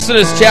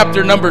Exodus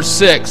chapter number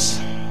 6,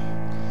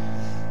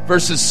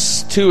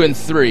 verses 2 and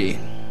 3.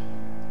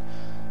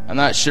 I'm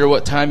not sure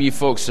what time you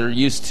folks are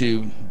used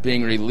to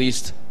being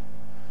released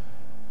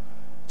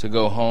to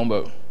go home,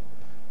 but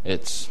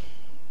it's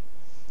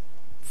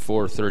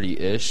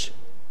 4:30-ish.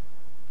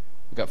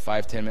 We got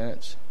 5-10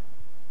 minutes.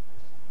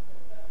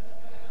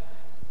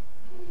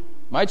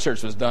 My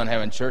church was done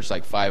having church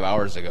like 5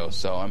 hours ago,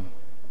 so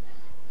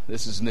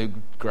this is new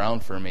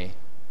ground for me.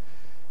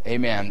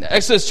 Amen.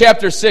 Exodus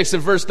chapter 6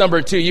 and verse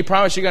number 2. You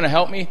promise you're going to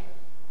help me?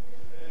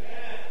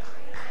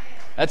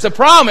 That's a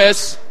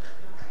promise.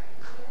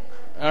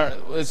 All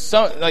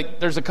right,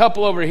 there's a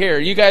couple over here.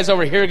 You guys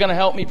over here going to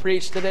help me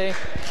preach today?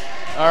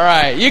 All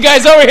right. You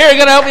guys over here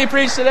going to help me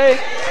preach today?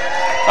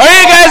 Are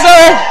you guys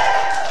over?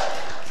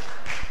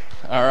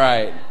 All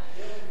right.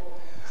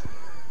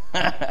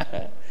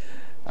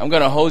 I'm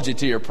going to hold you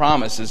to your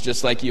promises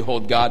just like you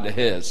hold God to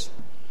his.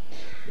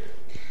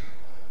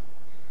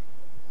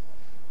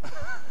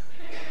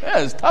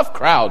 Yeah, it's a tough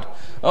crowd.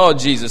 Oh,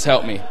 Jesus,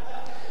 help me.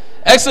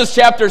 Exodus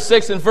chapter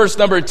 6 and verse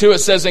number 2, it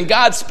says, And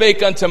God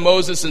spake unto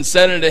Moses and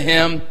said unto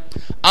him,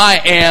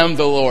 I am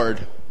the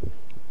Lord.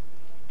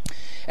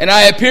 And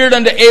I appeared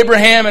unto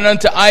Abraham and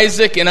unto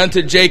Isaac and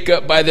unto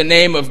Jacob by the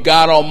name of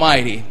God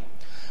Almighty.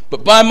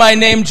 But by my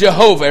name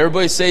Jehovah,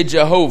 everybody say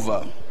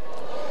Jehovah,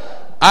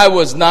 I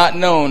was not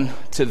known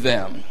to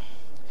them.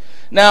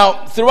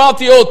 Now, throughout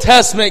the Old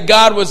Testament,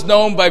 God was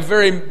known by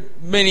very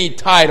many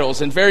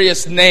titles and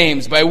various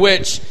names by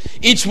which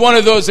each one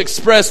of those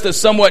expressed a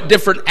somewhat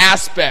different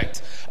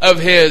aspect of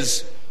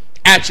his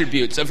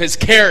attributes, of his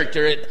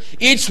character.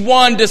 Each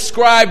one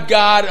described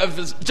God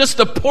of just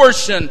a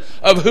portion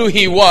of who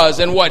he was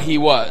and what he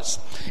was.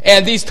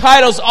 And these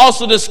titles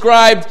also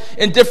described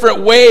in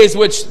different ways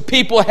which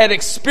people had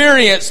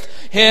experienced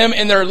him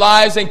in their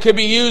lives and could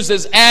be used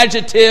as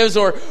adjectives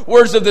or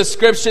words of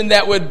description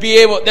that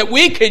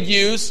we could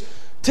use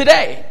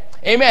today.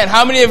 Amen.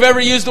 How many have ever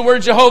used the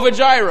word Jehovah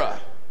Jireh?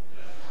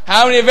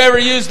 How many have ever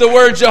used the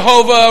word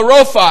Jehovah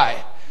Rophi?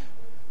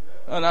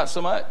 Oh, not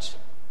so much.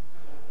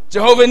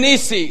 Jehovah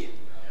Nissi.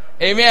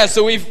 Amen.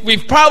 So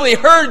we've probably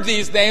heard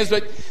these names,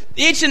 but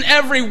each and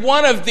every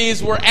one of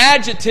these were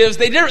adjectives.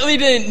 They really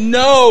didn't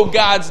know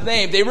God's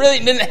name. They really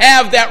didn't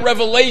have that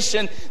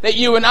revelation that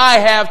you and I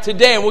have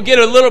today. And we'll get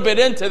a little bit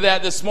into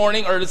that this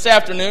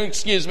afternoon,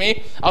 excuse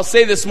me. I'll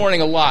say this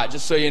morning a lot,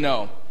 just so you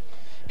know.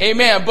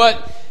 Amen.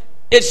 But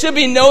it should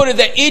be noted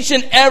that each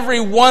and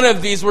every one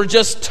of these were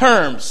just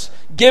terms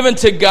given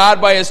to God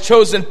by his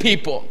chosen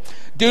people,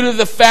 due to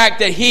the fact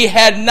that he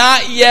had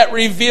not yet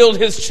revealed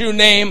his true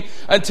name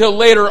until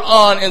later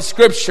on in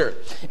Scripture.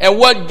 And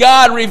what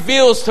God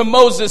reveals to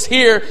Moses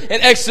here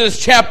in Exodus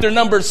chapter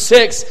number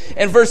 6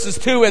 and verses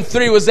 2 and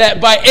 3 was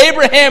that by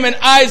Abraham and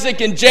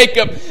Isaac and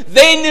Jacob,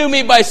 they knew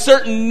me by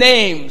certain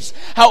names.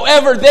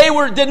 However, they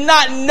did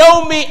not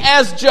know me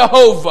as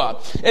Jehovah.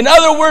 In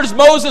other words,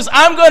 Moses,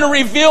 I'm going to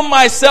reveal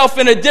myself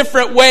in a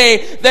different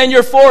way than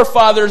your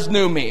forefathers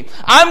knew me.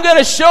 I'm going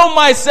to show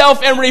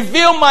myself and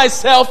reveal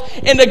myself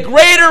in the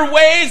greater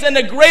ways and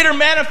the greater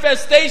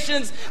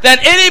manifestations than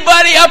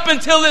anybody up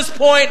until this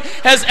point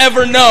has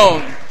ever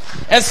known.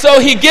 And so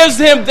he gives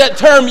him that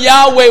term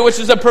Yahweh, which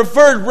is a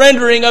preferred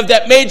rendering of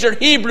that major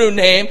Hebrew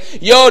name,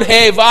 Yod,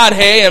 He, Vod,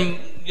 He, and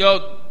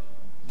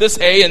this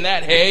He and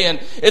that He. And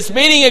its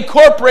meaning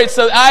incorporates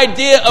the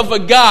idea of a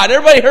God.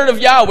 Everybody heard of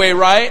Yahweh,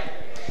 right?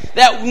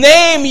 That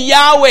name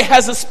Yahweh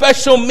has a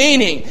special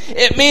meaning.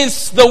 It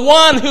means the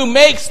one who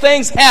makes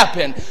things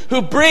happen,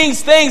 who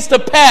brings things to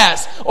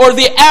pass, or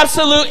the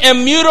absolute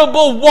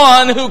immutable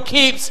one who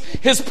keeps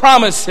his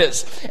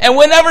promises. And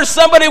whenever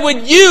somebody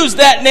would use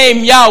that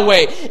name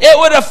Yahweh, it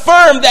would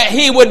affirm that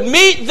he would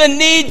meet the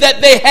need that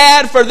they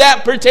had for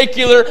that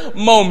particular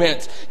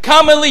moment.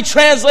 Commonly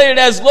translated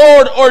as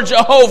Lord or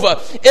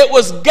Jehovah. It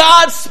was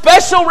God's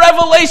special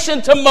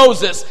revelation to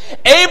Moses.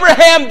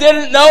 Abraham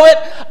didn't know it.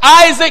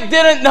 Isaac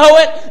didn't know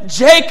it.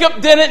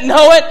 Jacob didn't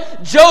know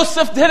it.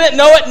 Joseph didn't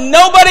know it.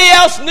 Nobody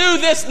else knew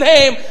this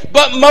name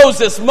but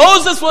Moses.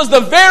 Moses was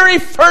the very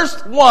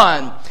first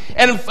one.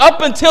 And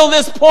up until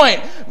this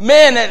point,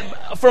 men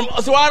from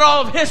throughout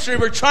all of history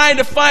were trying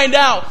to find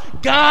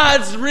out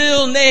God's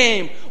real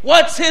name.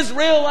 What's his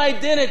real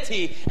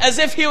identity? As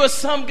if he was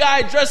some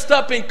guy dressed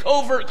up in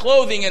covert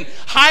clothing and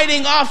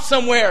hiding off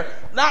somewhere,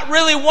 not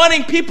really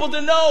wanting people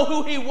to know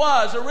who he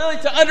was or really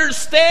to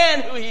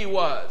understand who he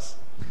was.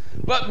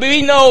 But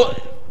we know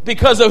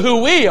because of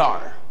who we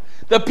are,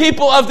 the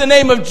people of the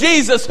name of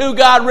Jesus, who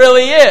God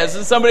really is.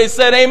 And somebody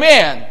said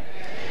amen.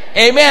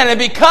 Amen. And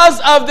because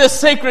of this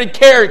sacred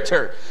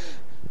character,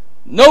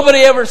 nobody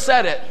ever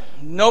said it.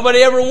 Nobody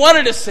ever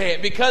wanted to say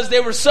it because they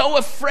were so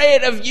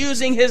afraid of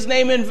using his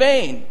name in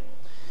vain.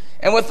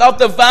 And without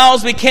the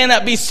vowels, we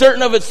cannot be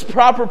certain of its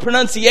proper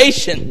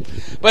pronunciation.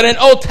 But in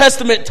Old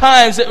Testament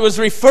times, it was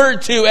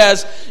referred to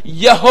as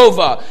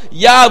Yehovah,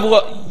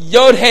 Yahweh,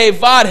 Yod-He,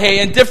 Vod-He,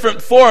 in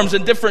different forms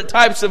and different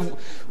types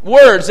of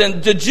words.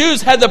 And the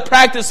Jews had the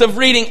practice of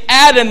reading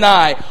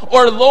Adonai,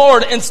 or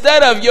Lord,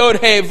 instead of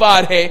Yod-He,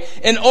 Vod-He,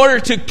 in order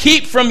to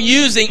keep from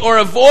using or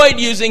avoid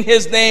using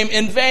his name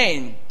in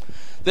vain.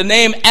 The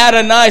name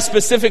Adonai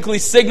specifically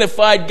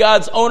signified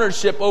God's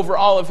ownership over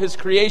all of his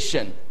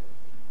creation.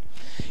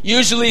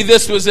 Usually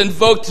this was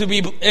invoked to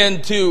be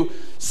into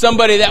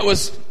somebody that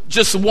was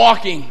just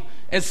walking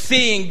and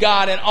seeing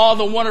God and all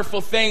the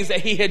wonderful things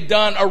that he had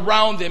done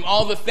around him,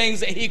 all the things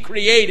that he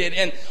created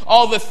and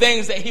all the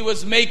things that he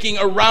was making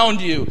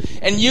around you.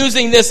 And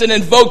using this and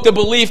invoke the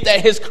belief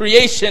that his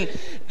creation,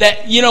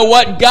 that, you know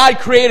what, God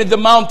created the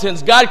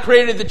mountains, God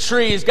created the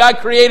trees, God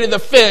created the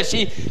fish,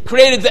 he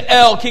created the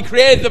elk, he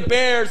created the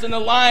bears and the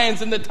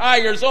lions and the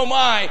tigers, oh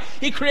my.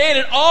 He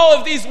created all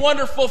of these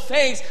wonderful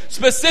things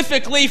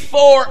specifically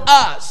for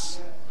us.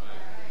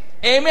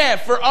 Amen.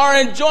 For our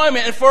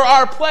enjoyment and for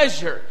our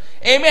pleasure.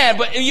 Amen.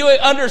 But you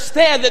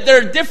understand that there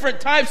are different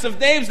types of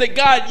names that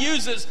God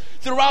uses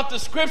throughout the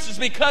scriptures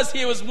because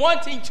he was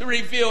wanting to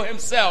reveal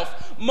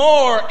himself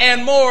more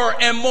and more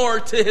and more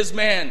to his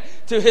man,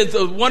 to his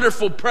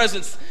wonderful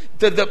presence,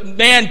 to the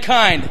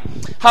mankind.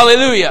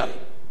 Hallelujah.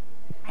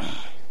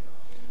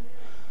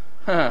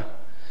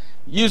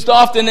 Used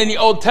often in the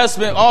Old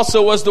Testament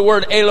also was the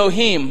word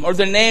Elohim, or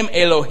the name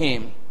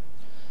Elohim,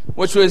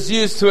 which was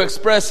used to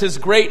express his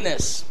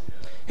greatness,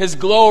 his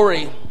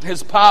glory,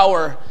 his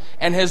power,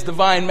 and his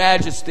divine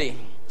majesty.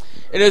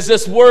 It is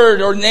this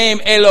word or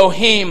name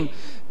Elohim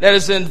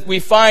that we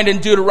find in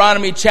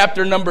Deuteronomy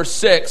chapter number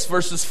 6,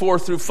 verses 4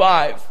 through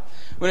 5,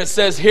 when it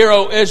says, "Hear,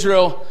 O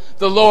Israel,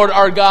 the Lord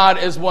our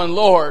God is one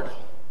Lord.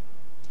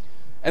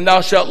 And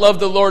thou shalt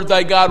love the Lord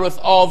thy God with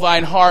all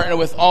thine heart and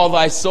with all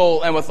thy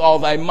soul and with all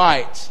thy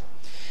might."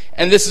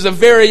 And this is a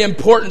very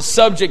important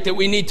subject that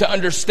we need to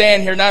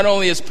understand here, not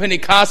only as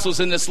Pentecostals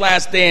in this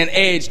last day and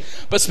age,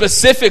 but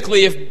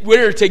specifically if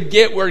we're to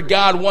get where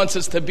God wants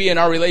us to be in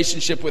our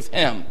relationship with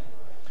him.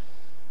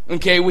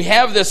 Okay, we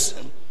have this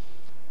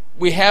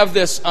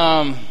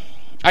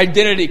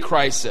identity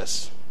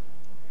crisis.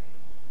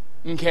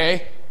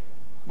 Okay?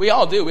 We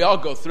all do. We all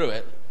go through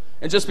it.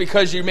 And just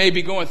because you may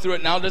be going through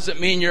it now doesn't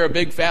mean you're a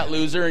big fat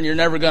loser and you're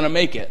never going to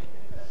make it.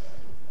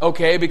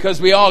 Okay,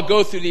 because we all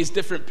go through these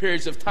different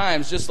periods of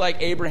times, just like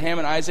Abraham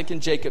and Isaac and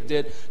Jacob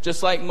did,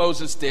 just like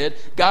Moses did.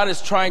 God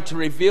is trying to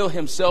reveal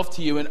himself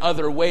to you in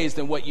other ways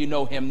than what you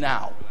know him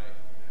now.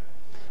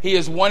 He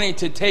is wanting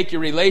to take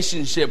your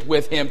relationship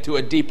with him to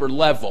a deeper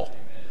level.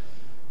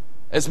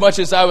 As much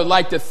as I would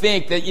like to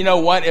think that, you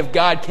know what, if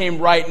God came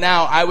right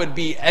now, I would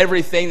be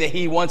everything that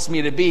he wants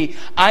me to be,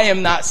 I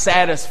am not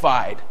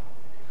satisfied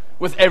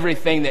with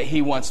everything that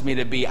he wants me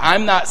to be.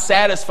 I'm not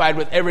satisfied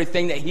with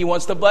everything that he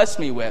wants to bless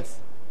me with.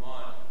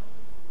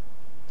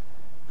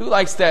 Who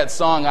likes that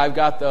song, "I've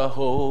got the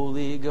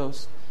Holy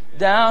Ghost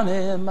down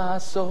in my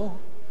soul"?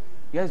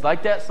 You guys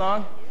like that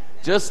song?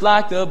 Just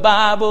like the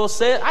Bible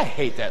said. I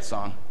hate that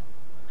song.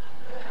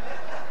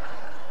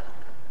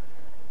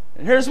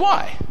 And here's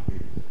why.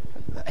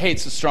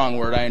 Hate's a strong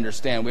word, I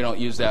understand. We don't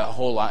use that a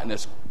whole lot in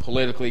this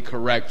politically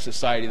correct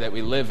society that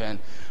we live in.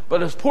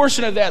 But a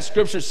portion of that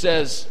scripture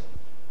says,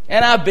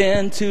 "And I've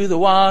been to the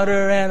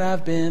water and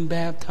I've been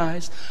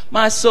baptized.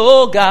 My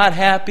soul got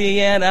happy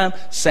and I'm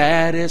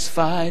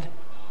satisfied."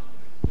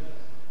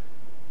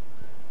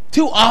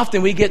 Too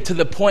often we get to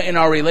the point in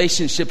our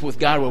relationship with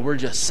God where we're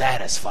just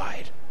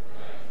satisfied.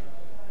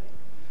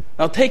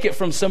 Now take it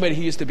from somebody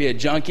who used to be a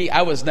junkie.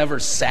 I was never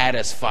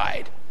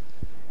satisfied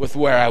with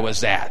where I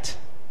was at.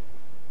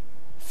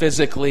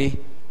 Physically,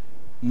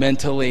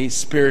 mentally,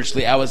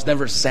 spiritually, I was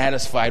never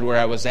satisfied where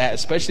I was at.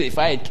 Especially if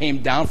I had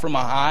came down from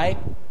a high,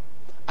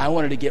 I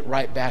wanted to get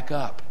right back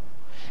up.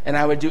 And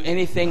I would do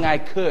anything I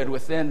could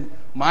within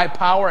my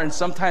power and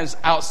sometimes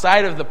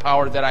outside of the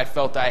power that I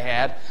felt I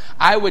had.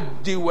 I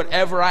would do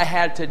whatever I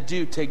had to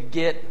do to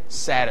get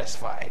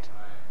satisfied.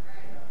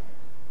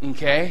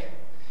 Okay?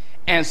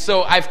 And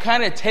so I've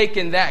kind of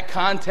taken that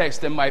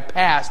context in my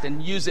past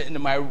and use it into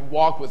my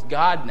walk with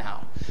God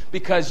now.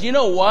 Because you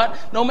know what?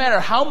 No matter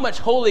how much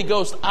Holy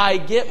Ghost I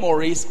get,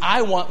 Maurice,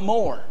 I want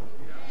more.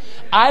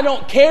 I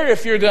don't care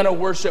if you're going to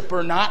worship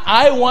or not.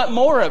 I want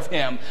more of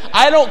him.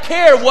 I don't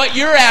care what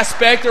your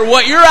aspect or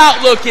what your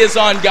outlook is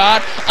on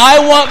God. I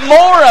want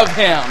more of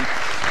him.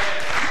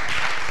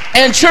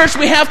 And church,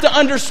 we have to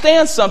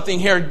understand something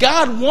here.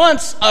 God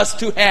wants us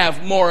to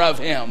have more of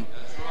him.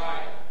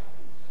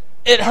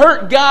 It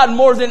hurt God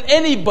more than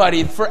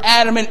anybody for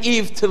Adam and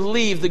Eve to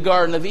leave the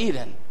Garden of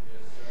Eden.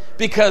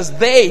 Because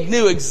they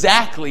knew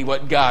exactly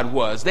what God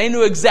was. They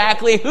knew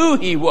exactly who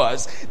he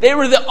was. They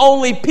were the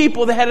only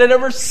people that had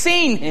ever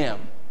seen him.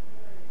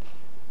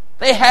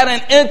 They had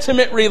an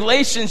intimate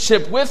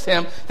relationship with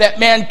him that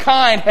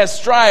mankind has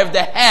strived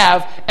to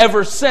have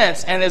ever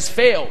since and has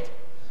failed.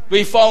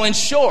 We've fallen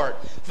short.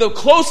 The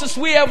closest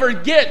we ever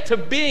get to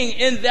being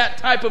in that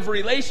type of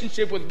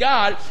relationship with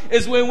God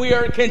is when we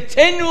are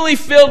continually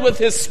filled with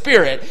his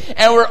Spirit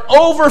and we're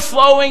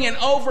overflowing and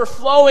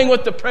overflowing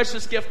with the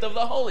precious gift of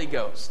the Holy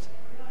Ghost.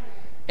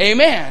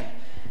 Amen.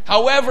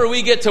 However,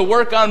 we get to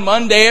work on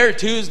Monday or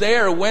Tuesday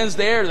or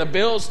Wednesday, or the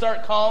bills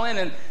start calling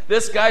and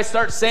this guy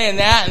starts saying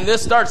that and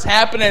this starts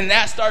happening and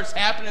that starts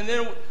happening, and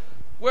then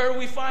where do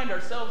we find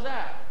ourselves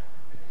at?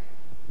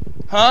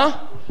 Huh?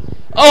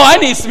 Oh, I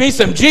need me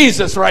some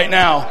Jesus right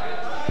now.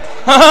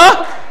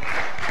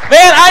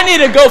 Man, I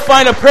need to go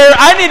find a prayer.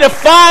 I need to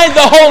find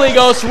the Holy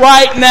Ghost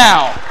right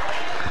now.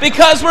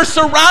 Because we're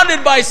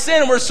surrounded by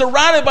sin. We're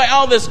surrounded by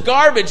all this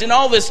garbage and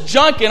all this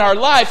junk in our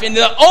life. And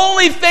the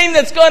only thing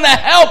that's going to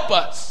help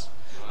us,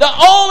 the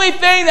only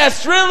thing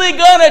that's really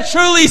going to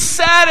truly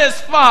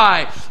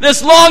satisfy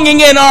this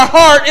longing in our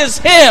heart is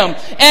Him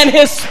and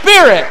His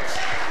Spirit.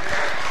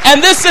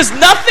 And this is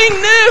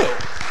nothing new.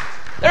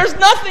 There's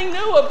nothing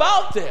new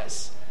about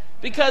this.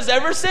 Because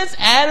ever since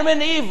Adam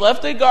and Eve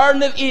left the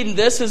Garden of Eden,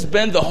 this has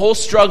been the whole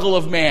struggle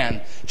of man.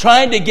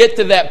 Trying to get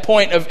to that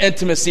point of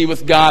intimacy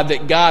with God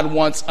that God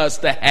wants us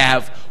to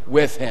have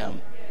with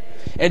Him.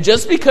 And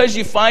just because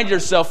you find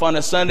yourself on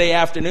a Sunday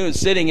afternoon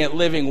sitting at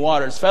Living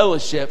Waters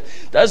Fellowship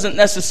doesn't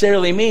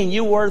necessarily mean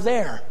you were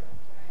there.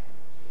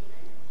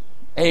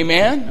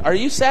 Amen? Are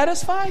you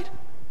satisfied?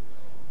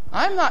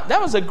 I'm not.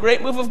 That was a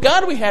great move of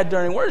God we had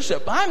during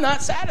worship. I'm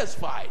not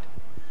satisfied.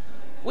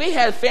 We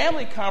had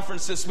family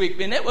conference this week,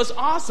 and it was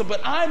awesome,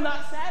 but I'm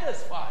not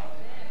satisfied.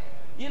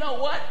 You know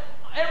what?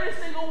 Every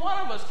single one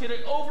of us could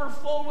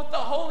overflow with the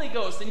Holy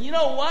Ghost. And you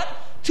know what?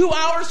 2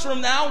 hours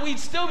from now, we'd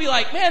still be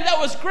like, man, that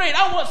was great.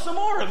 I want some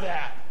more of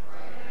that.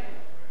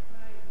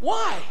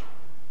 Why?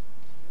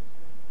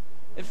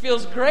 It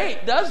feels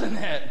great, doesn't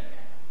it?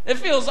 It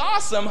feels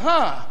awesome,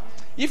 huh?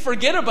 You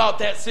forget about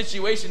that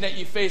situation that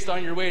you faced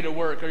on your way to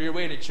work or your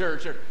way to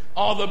church or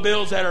all the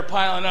bills that are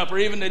piling up or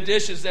even the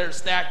dishes that are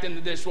stacked in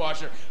the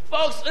dishwasher.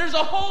 Folks, there's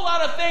a whole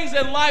lot of things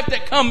in life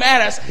that come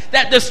at us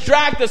that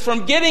distract us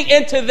from getting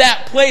into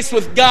that place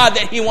with God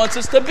that He wants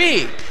us to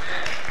be.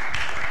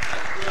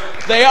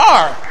 They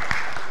are.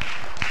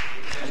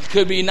 It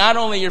could be not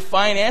only your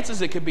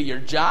finances, it could be your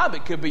job,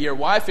 it could be your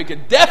wife, it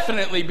could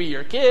definitely be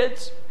your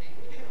kids.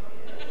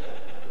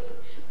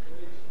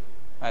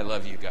 I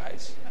love you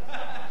guys.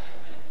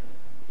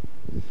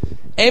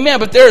 Amen.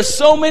 But there are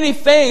so many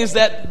things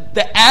that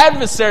the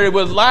adversary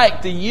would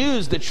like to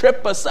use to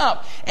trip us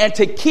up and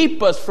to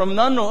keep us from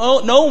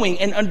knowing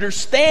and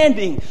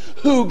understanding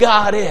who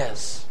God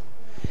is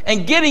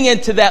and getting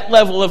into that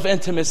level of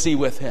intimacy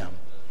with Him.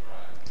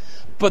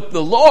 But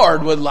the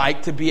Lord would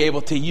like to be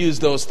able to use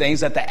those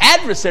things that the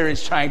adversary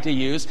is trying to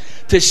use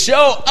to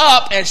show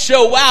up and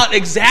show out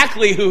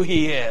exactly who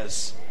He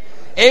is.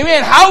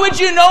 Amen. How would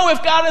you know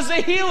if God is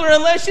a healer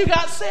unless you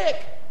got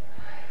sick?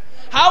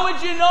 How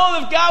would you know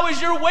if God was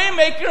your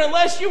waymaker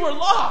unless you were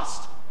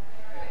lost?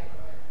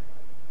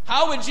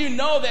 How would you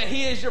know that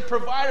He is your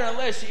provider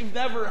unless you've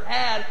never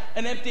had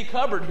an empty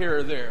cupboard here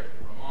or there?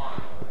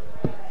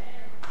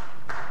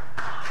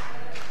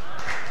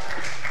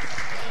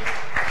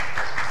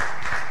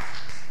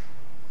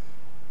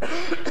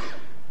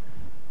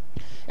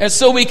 And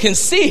so we can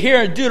see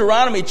here in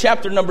Deuteronomy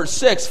chapter number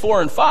 6,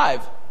 4 and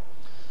 5,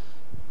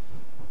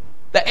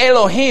 that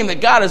Elohim, that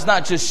God is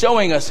not just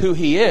showing us who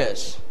He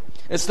is.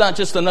 It's not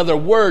just another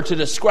word to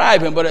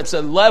describe Him, but it's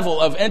a level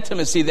of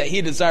intimacy that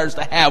He desires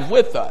to have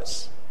with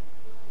us.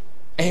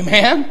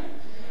 Amen?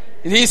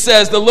 And He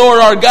says the Lord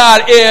our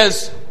God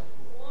is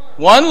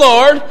one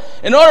Lord.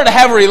 In order to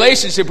have a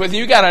relationship with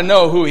you, you got to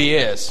know who He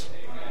is.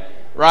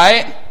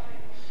 Right?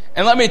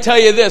 And let me tell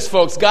you this,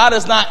 folks. God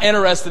is not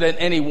interested in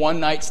any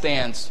one-night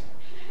stands.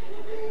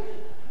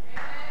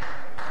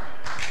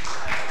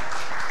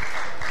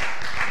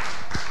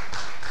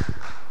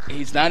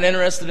 He's not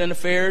interested in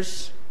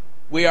affairs.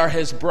 We are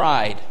His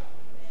bride.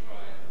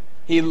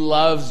 He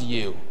loves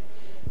you.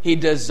 He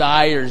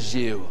desires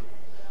you.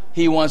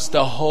 He wants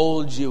to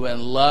hold you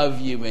and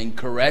love you and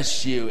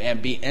caress you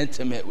and be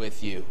intimate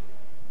with you.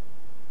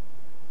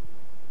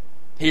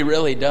 He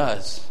really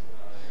does.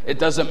 It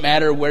doesn't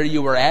matter where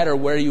you were at or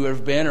where you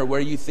have been or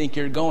where you think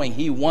you're going.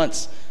 He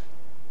wants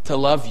to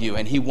love you,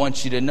 and He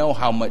wants you to know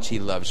how much He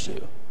loves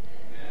you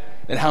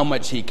and how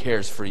much He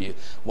cares for you.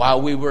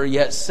 While we were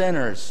yet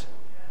sinners,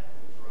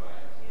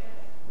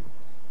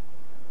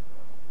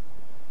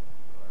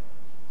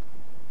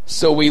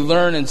 so we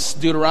learn in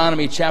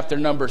Deuteronomy chapter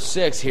number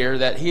 6 here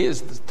that He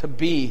is to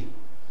be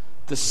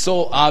the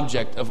sole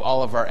object of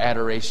all of our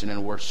adoration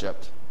and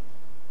worship.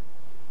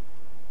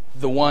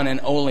 The one and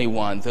only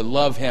one, to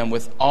love Him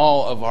with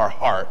all of our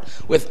heart,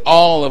 with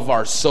all of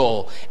our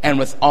soul, and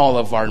with all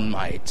of our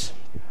might.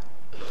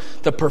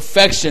 The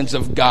perfections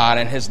of God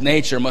and His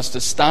nature must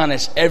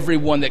astonish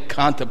everyone that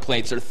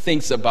contemplates or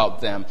thinks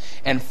about them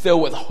and fill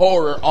with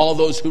horror all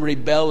those who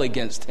rebel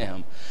against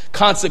Him.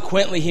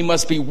 Consequently, He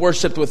must be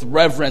worshipped with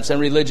reverence and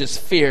religious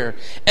fear.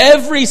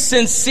 Every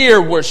sincere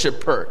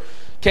worshiper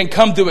can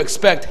come to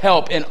expect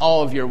help in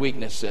all of your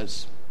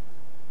weaknesses.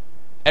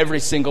 Every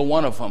single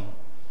one of them.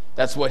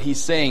 That's what He's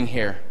saying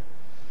here.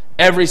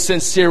 Every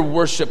sincere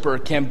worshiper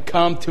can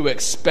come to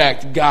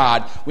expect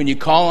God when you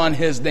call on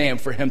His name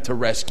for Him to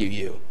rescue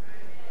you.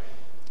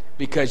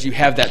 Because you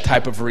have that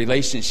type of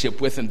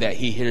relationship with him, that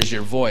he hears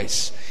your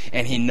voice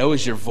and he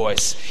knows your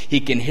voice.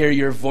 He can hear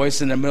your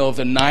voice in the middle of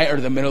the night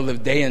or the middle of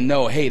the day and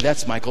know, hey,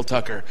 that's Michael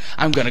Tucker.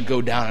 I'm going to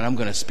go down and I'm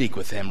going to speak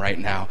with him right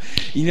now.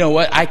 You know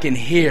what? I can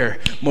hear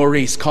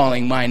Maurice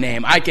calling my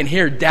name. I can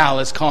hear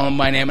Dallas calling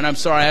my name. And I'm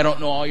sorry, I don't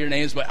know all your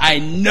names, but I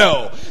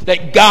know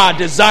that God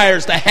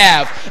desires to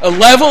have a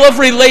level of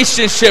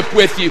relationship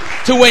with you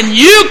to when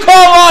you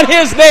call on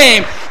his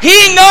name,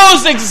 he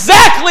knows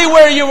exactly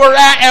where you were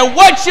at and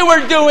what you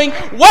were doing,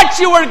 what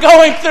you were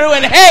going through.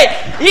 And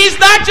hey, he's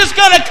not just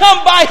going to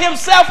come by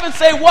himself and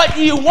say, what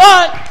do you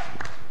want?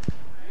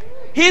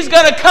 He's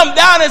going to come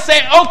down and say,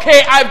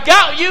 okay, I've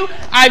got you.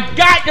 I've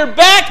got your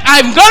back.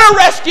 I'm going to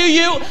rescue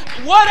you.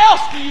 What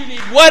else do you need?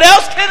 What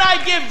else can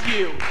I give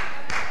you?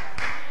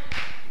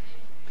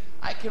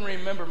 I can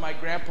remember my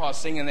grandpa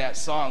singing that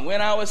song. When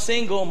I was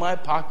single, my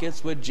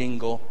pockets would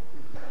jingle.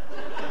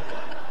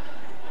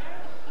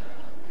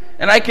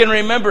 And I can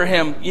remember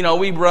him,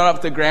 we'd run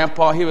up to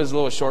Grandpa. He was a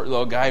little short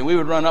little guy. We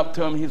would run up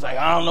to him. He's like,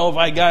 I don't know if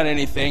I got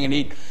anything. And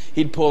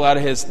he'd pull out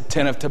his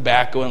tin of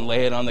tobacco and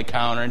lay it on the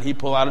counter. And he'd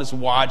pull out his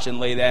watch and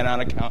lay that on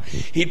the counter.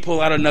 He'd pull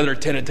out another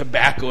tin of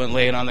tobacco and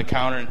lay it on the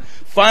counter. And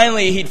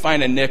finally, he'd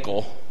find a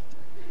nickel.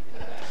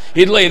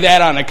 He'd lay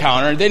that on the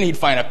counter. And then he'd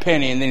find a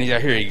penny. And then he'd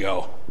say, here you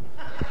go.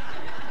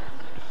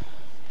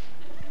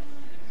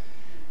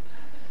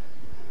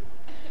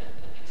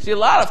 See, a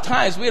lot of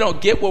times we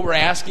don't get what we're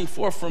asking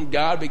for from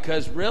God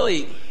because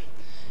really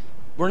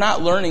we're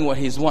not learning what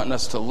he's wanting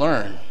us to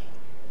learn.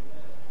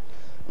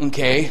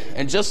 Okay?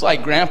 And just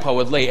like Grandpa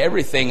would lay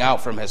everything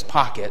out from his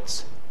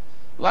pockets,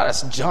 a lot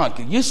of junk,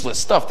 useless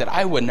stuff that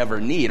I would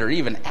never need or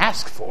even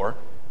ask for.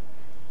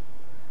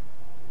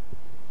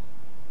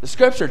 The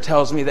scripture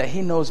tells me that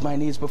he knows my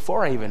needs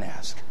before I even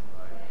ask.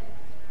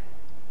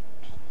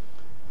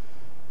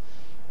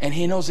 And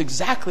he knows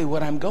exactly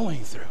what I'm going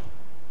through.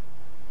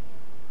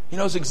 He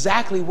knows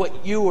exactly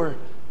what you are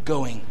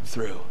going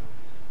through.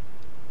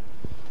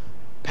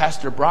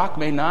 Pastor Brock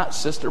may not.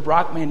 Sister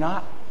Brock may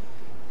not.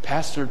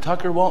 Pastor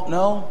Tucker won't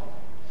know.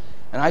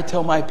 And I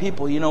tell my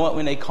people, you know what,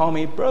 when they call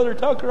me, Brother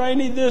Tucker, I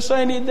need this,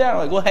 I need that. I'm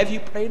like, well, have you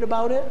prayed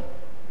about it?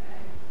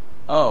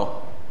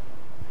 Oh.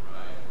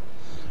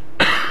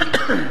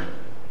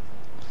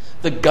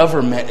 The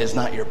government is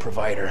not your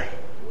provider.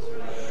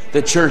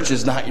 The church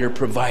is not your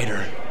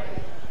provider.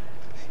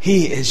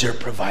 He is your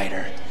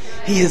provider.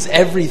 He is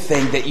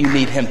everything that you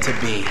need him to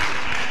be.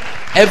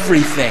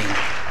 Everything.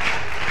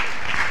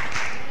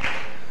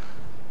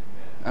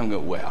 I'm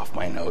going way off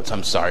my notes.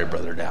 I'm sorry,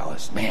 Brother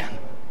Dallas. Man.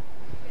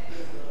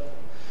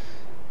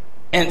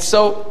 And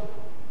so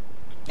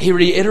he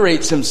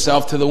reiterates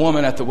himself to the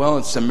woman at the well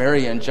in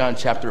Samaria in John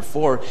chapter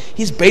 4.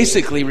 He's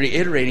basically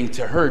reiterating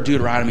to her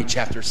Deuteronomy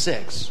chapter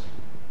 6.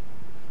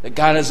 That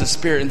God is a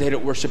spirit and they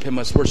that worship him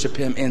must worship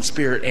him in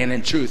spirit and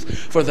in truth.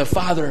 For the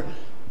Father,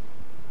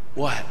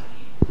 what?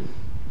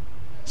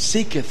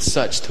 Seeketh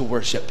such to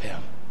worship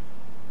him.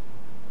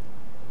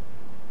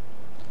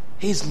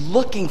 He's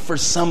looking for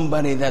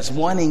somebody that's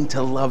wanting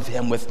to love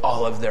him with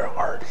all of their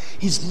heart.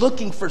 He's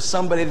looking for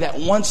somebody that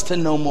wants to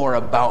know more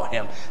about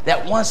him,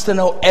 that wants to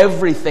know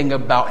everything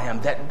about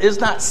him, that is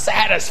not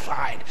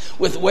satisfied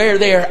with where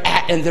they are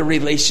at in their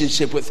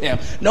relationship with him,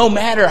 no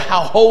matter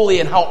how holy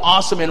and how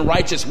awesome and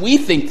righteous we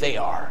think they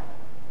are,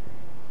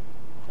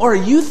 or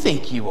you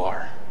think you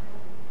are.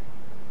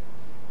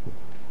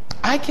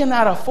 I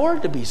cannot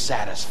afford to be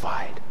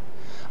satisfied.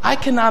 I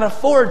cannot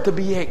afford to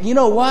be, you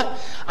know what?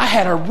 I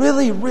had a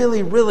really,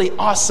 really, really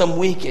awesome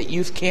week at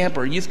youth camp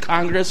or youth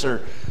congress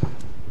or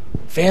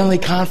family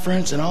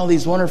conference and all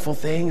these wonderful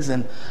things.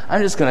 And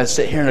I'm just going to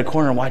sit here in a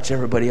corner and watch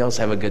everybody else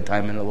have a good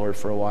time in the Lord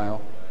for a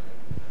while.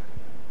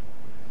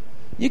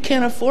 You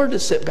can't afford to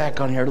sit back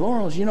on your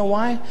laurels. You know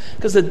why?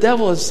 Because the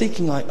devil is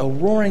seeking like a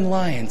roaring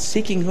lion,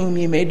 seeking whom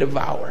he may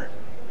devour.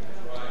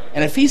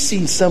 And if he's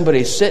seen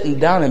somebody sitting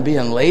down and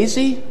being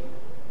lazy,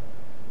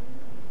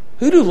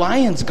 who do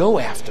lions go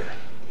after?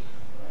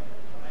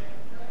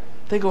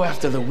 They go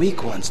after the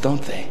weak ones,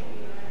 don't they?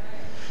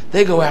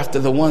 They go after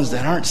the ones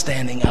that aren't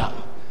standing up,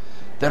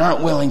 that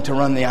aren't willing to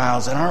run the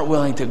aisles, that aren't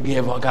willing to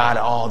give God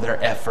all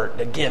their effort,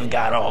 to give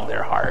God all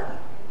their heart.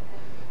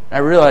 I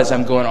realize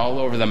I'm going all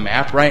over the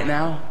map right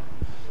now,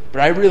 but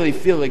I really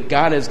feel that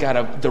God has got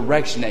a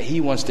direction that he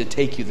wants to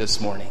take you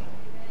this morning.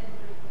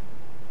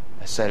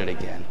 I said it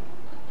again.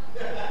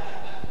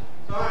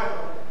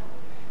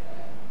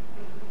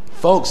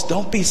 Folks,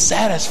 don't be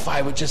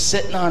satisfied with just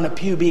sitting on a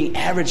pew being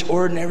average,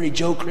 ordinary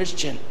Joe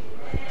Christian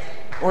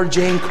or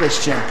Jane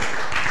Christian.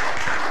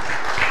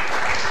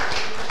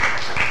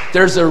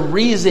 There's a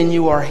reason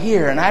you are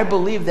here, and I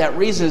believe that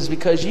reason is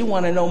because you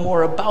want to know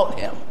more about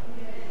him.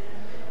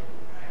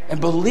 And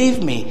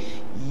believe me,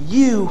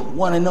 you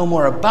want to know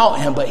more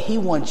about him, but he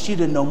wants you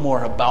to know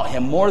more about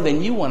him more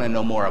than you want to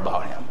know more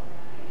about him.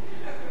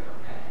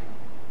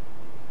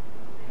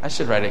 I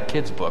should write a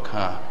kid's book,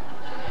 huh?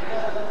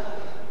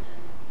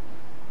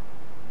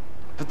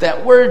 But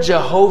that word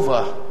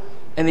Jehovah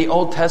in the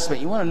Old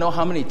Testament, you want to know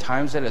how many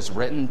times that is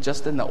written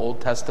just in the Old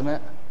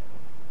Testament?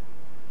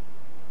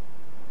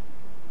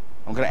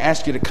 I'm going to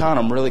ask you to count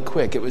them really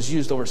quick. It was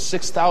used over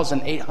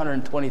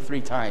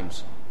 6,823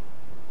 times.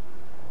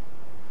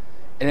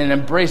 And it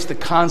embraced the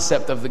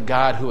concept of the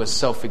God who was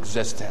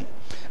self-existent,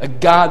 a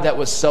God that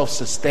was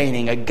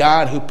self-sustaining, a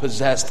God who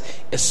possessed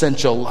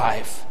essential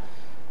life.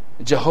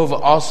 Jehovah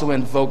also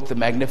invoked the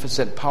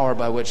magnificent power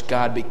by which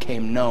God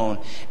became known,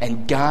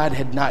 and God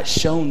had not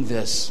shown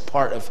this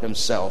part of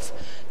himself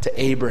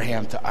to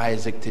Abraham, to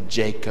Isaac, to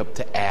Jacob,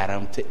 to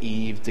Adam, to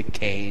Eve, to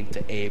Cain,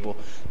 to Abel,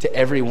 to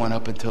everyone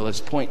up until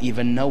this point,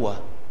 even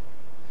Noah.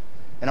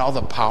 And all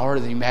the power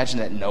that you imagine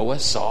that Noah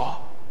saw,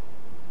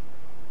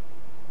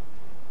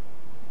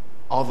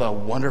 all the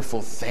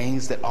wonderful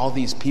things that all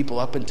these people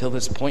up until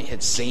this point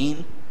had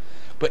seen.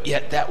 But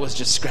yet that was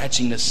just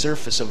scratching the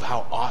surface of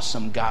how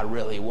awesome God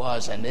really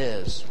was and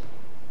is.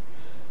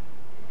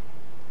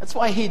 That's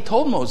why he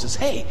told Moses,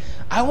 hey,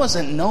 I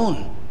wasn't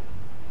known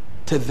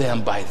to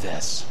them by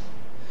this,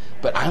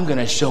 but I'm going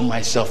to show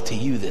myself to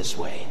you this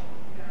way.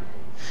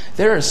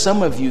 There are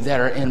some of you that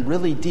are in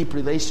really deep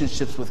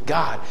relationships with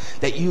God,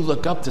 that you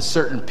look up to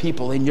certain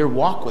people in your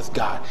walk with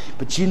God.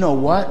 But you know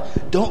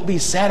what? Don't be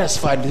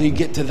satisfied until you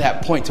get to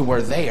that point to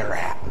where they are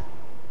at.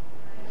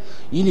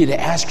 You need to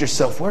ask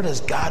yourself, where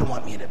does God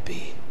want me to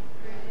be?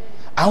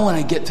 I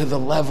want to get to the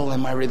level in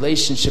my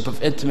relationship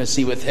of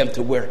intimacy with him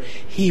to where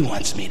he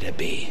wants me to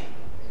be.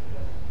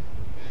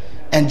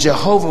 And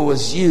Jehovah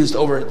was used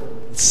over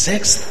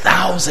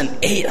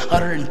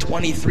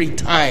 6,823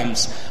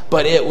 times,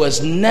 but it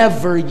was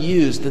never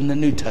used in the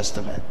New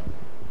Testament.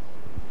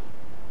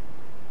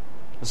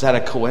 Was that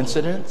a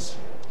coincidence?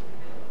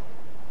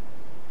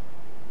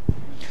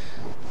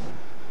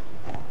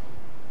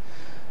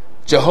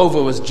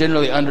 Jehovah was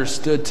generally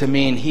understood to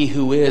mean he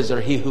who is or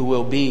he who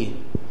will be.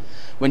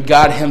 When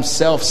God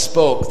himself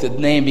spoke, the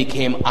name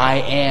became I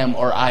am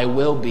or I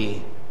will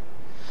be.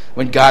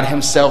 When God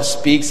himself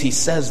speaks, he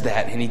says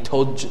that. And he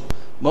told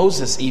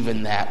Moses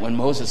even that. When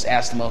Moses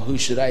asked him, well, who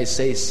should I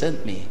say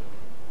sent me?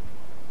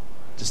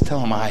 Just tell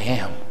him I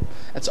am.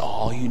 That's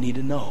all you need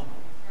to know.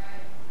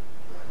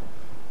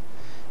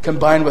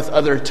 Combined with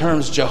other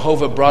terms,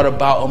 Jehovah brought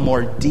about a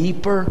more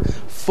deeper,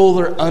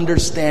 fuller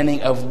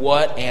understanding of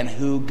what and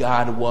who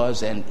God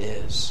was and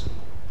is.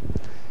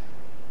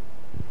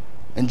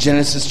 In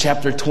Genesis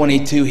chapter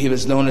 22, he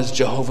was known as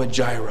Jehovah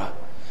Jireh,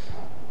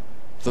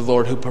 the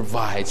Lord who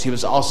provides. He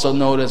was also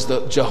known as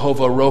the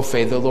Jehovah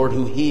Rophe, the Lord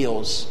who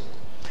heals.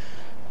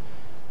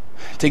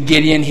 To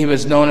Gideon, he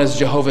was known as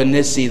Jehovah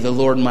Nissi, the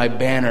Lord my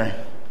banner.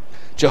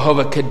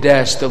 Jehovah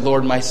Kadesh, the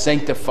Lord my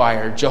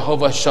sanctifier.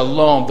 Jehovah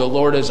Shalom, the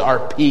Lord is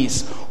our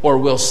peace, or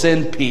will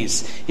send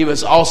peace. He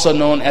was also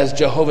known as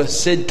Jehovah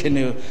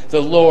Sidkenu, the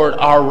Lord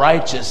our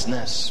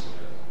righteousness.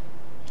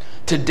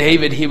 To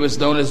David, he was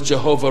known as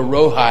Jehovah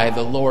Rohi,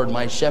 the Lord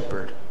my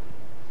shepherd.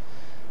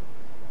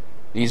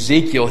 In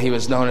Ezekiel, he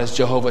was known as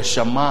Jehovah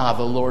Shammah,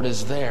 the Lord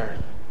is there.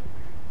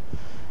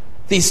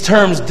 These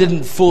terms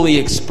didn't fully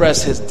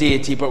express his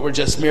deity, but were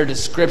just mere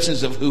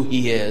descriptions of who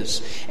he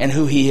is and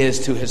who he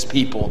is to his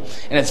people.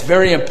 And it's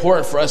very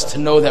important for us to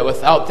know that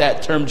without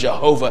that term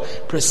Jehovah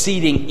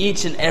preceding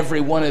each and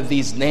every one of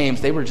these names,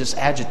 they were just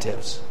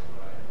adjectives.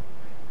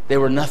 They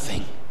were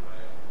nothing.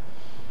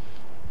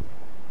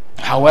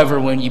 However,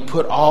 when you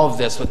put all of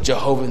this with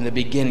Jehovah in the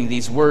beginning,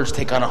 these words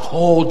take on a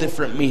whole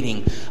different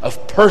meaning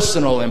of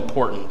personal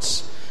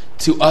importance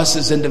to us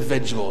as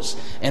individuals.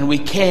 And we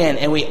can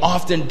and we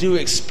often do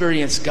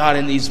experience God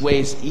in these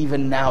ways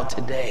even now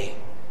today.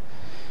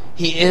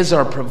 He is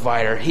our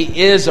provider.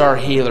 He is our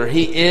healer.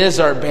 He is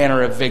our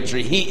banner of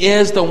victory. He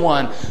is the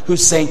one who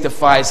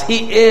sanctifies.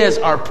 He is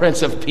our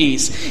Prince of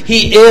Peace.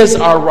 He is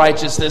our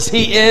righteousness.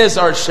 He is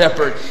our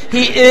shepherd.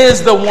 He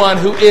is the one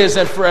who is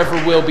and forever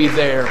will be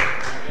there.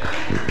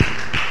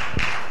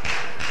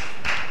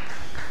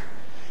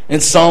 In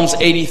Psalms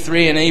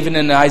 83 and even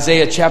in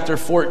Isaiah chapter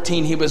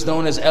 14, he was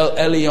known as El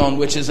Elyon,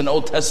 which is an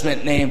Old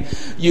Testament name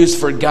used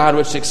for God,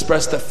 which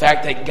expressed the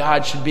fact that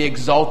God should be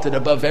exalted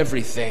above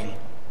everything.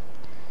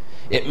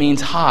 It means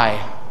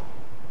high,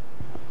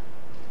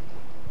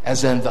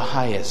 as in the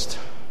highest.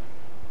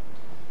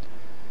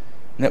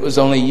 And it was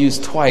only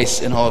used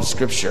twice in all of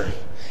Scripture.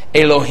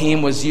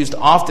 Elohim was used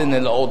often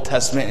in the Old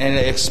Testament, and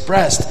it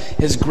expressed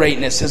his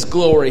greatness, his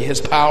glory,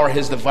 his power,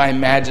 his divine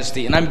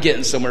majesty. And I'm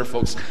getting somewhere,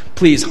 folks.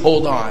 Please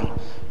hold on.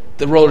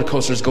 The roller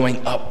coaster is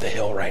going up the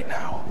hill right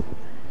now.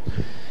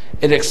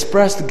 It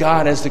expressed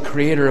God as the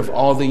creator of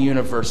all the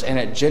universe, and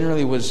it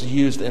generally was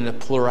used in the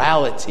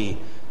plurality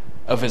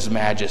of his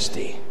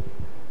majesty.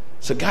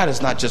 So God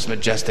is not just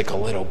majestic a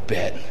little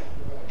bit,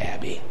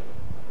 Abby.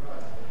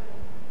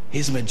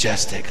 He's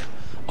majestic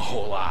a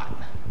whole lot.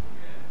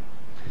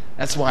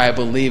 That's why I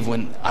believe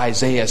when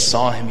Isaiah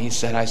saw him, he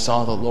said, I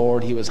saw the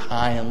Lord, he was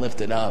high and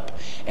lifted up,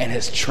 and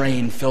his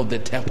train filled the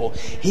temple.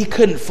 He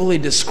couldn't fully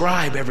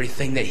describe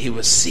everything that he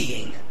was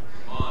seeing.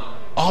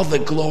 All the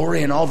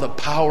glory and all the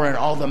power and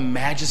all the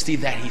majesty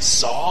that he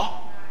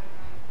saw.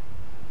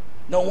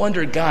 No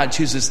wonder God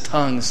chooses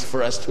tongues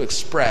for us to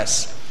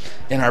express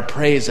in our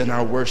praise and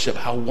our worship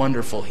how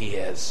wonderful he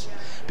is.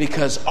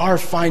 Because our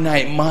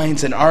finite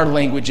minds and our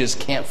languages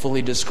can't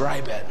fully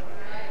describe it.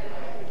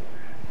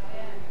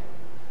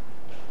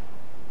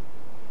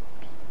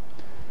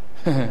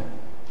 And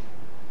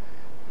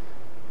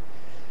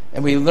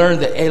we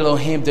learned that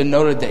Elohim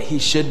denoted that he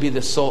should be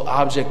the sole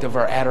object of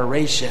our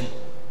adoration.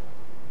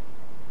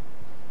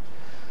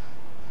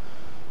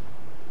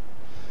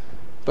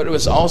 But it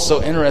was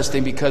also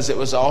interesting because it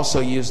was also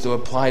used to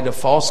apply to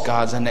false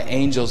gods and to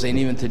angels and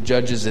even to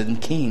judges and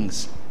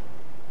kings.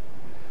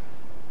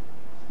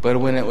 But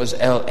when it was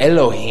El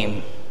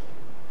Elohim,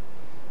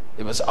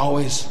 it was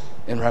always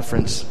in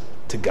reference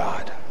to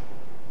God.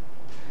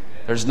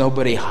 There's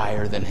nobody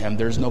higher than him.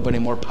 There's nobody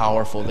more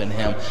powerful than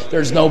him.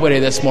 There's nobody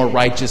that's more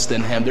righteous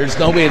than him. There's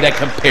nobody that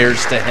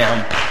compares to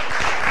him.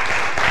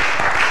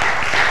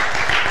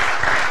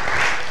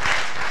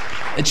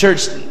 And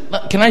church,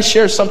 can I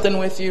share something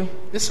with you?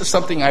 This is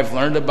something I've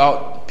learned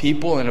about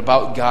people and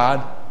about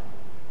God.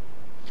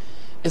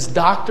 As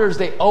doctors,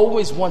 they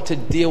always want to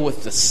deal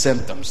with the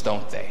symptoms,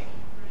 don't they?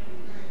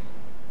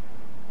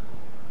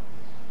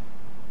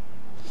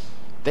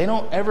 They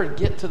don't ever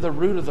get to the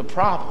root of the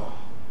problem.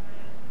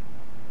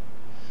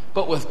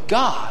 But with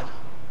God,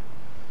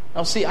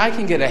 now see, I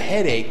can get a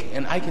headache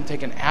and I can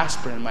take an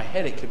aspirin and my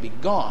headache could be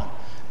gone.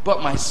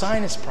 But my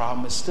sinus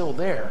problem is still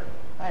there.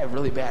 I have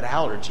really bad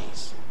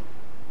allergies.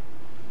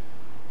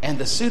 And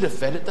the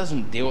Sudafed, it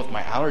doesn't deal with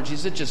my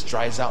allergies. It just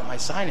dries out my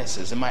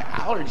sinuses. And my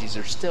allergies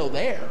are still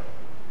there.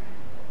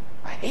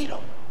 I hate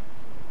them.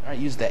 I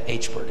use that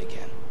H word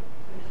again.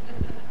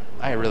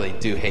 I really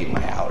do hate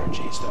my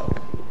allergies, though.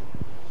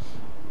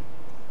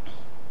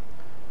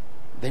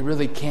 They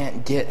really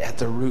can't get at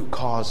the root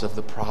cause of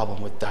the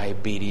problem with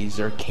diabetes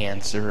or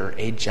cancer or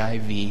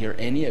HIV or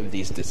any of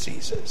these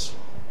diseases.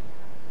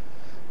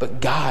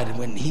 But God,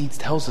 when he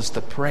tells us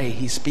to pray,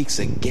 he speaks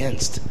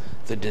against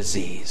the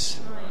disease.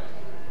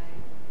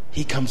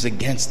 He comes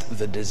against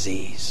the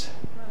disease.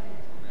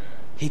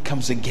 He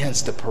comes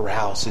against the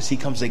paralysis. He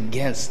comes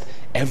against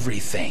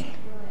everything.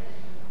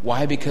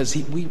 Why? Because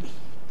he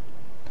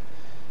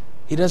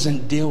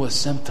doesn't deal with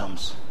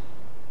symptoms.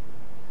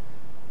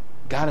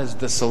 God is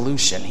the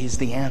solution. He's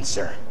the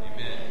answer.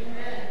 Amen.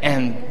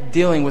 And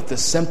dealing with the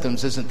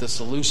symptoms isn't the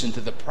solution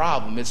to the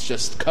problem. It's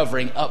just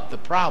covering up the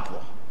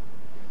problem.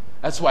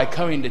 That's why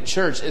coming to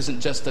church isn't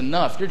just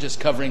enough. You're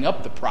just covering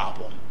up the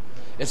problem.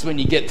 It's when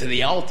you get to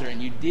the altar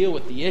and you deal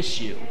with the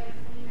issue.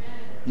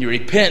 You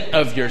repent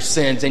of your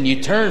sins and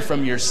you turn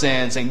from your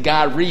sins and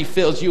God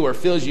refills you or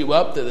fills you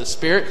up to the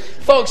Spirit.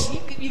 Folks,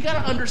 you got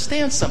to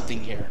understand something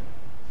here.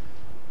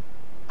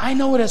 I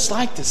know what it's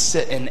like to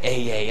sit in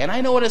AA, and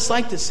I know what it's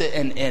like to sit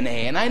in NA,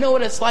 and I know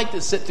what it's like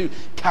to sit through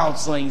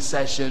counseling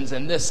sessions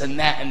and this and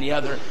that and the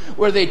other,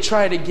 where they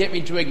try to get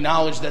me to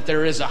acknowledge that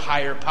there is a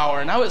higher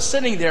power. And I was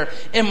sitting there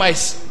in the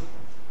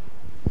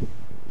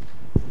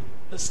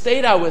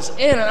state I was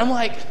in, and I'm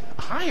like,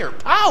 higher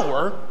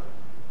power?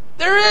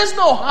 There is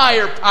no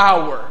higher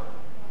power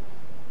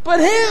but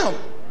him.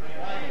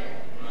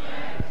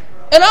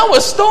 And I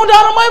was stoned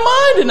out of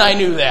my mind, and I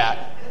knew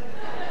that.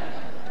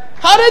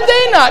 How did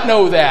they not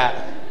know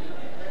that?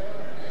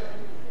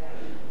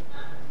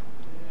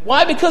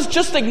 Why? Because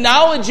just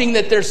acknowledging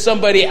that there's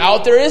somebody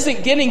out there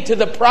isn't getting to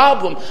the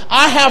problem.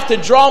 I have to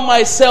draw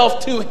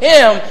myself to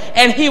him,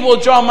 and he will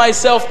draw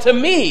myself to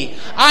me.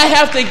 I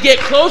have to get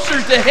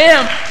closer to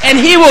him, and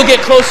he will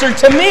get closer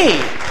to me.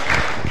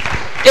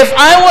 If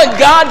I want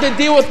God to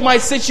deal with my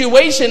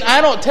situation,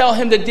 I don't tell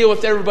him to deal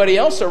with everybody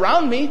else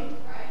around me.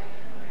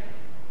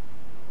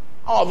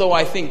 Although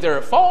I think they're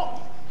at fault.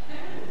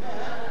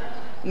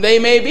 They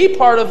may be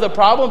part of the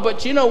problem,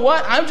 but you know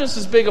what? I'm just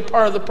as big a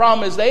part of the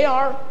problem as they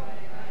are.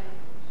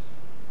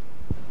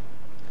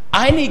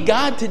 I need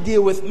God to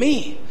deal with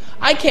me.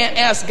 I can't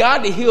ask God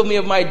to heal me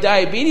of my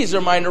diabetes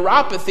or my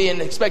neuropathy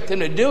and expect him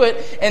to do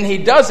it, and he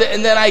does it,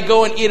 and then I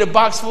go and eat a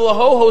box full of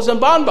ho-hos and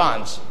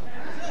bonbons.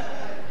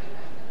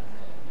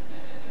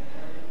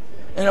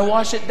 And I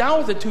wash it down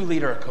with a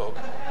 2-liter of Coke.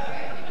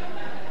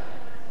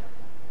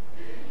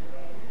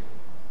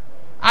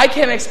 I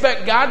can't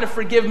expect God to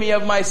forgive me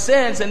of my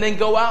sins and then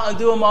go out and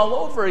do them all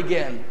over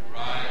again.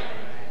 Right.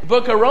 The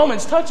book of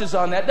Romans touches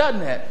on that,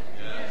 doesn't it?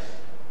 Yes.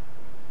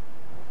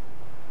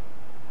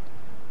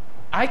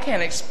 I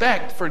can't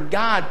expect for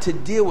God to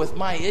deal with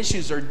my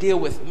issues or deal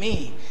with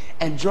me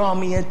and draw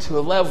me into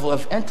a level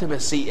of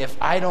intimacy if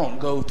I don't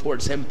go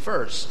towards him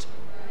first.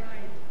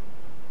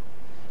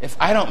 If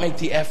I don't make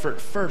the effort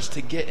first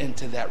to get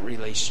into that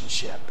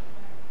relationship.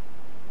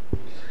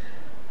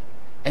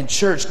 And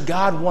church,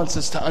 God wants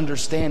us to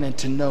understand and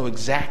to know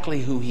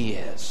exactly who he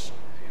is.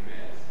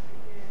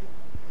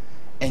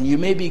 And you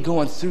may be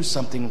going through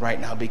something right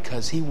now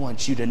because he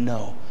wants you to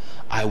know,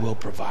 I will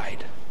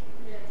provide.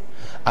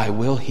 I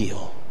will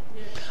heal.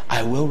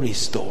 I will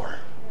restore.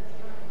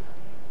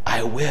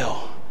 I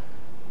will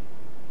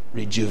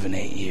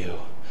rejuvenate you.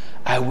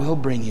 I will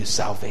bring you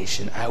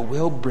salvation. I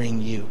will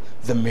bring you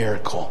the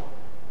miracle.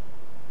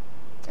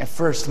 And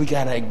first, we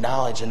got to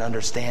acknowledge and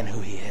understand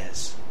who he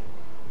is.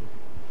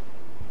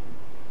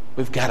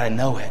 We've got to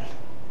know it.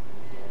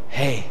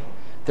 Hey,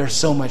 there's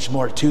so much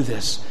more to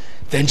this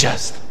than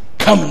just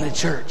coming to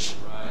church.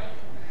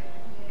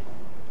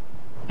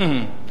 All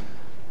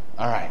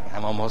right,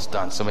 I'm almost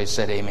done. Somebody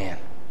said amen.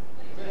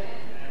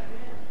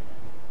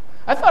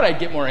 I thought I'd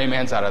get more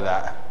amens out of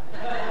that.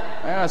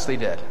 I honestly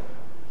did.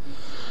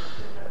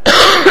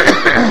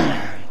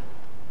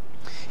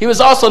 He was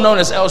also known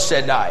as El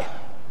Shaddai.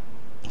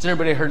 Has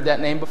anybody heard that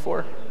name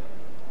before?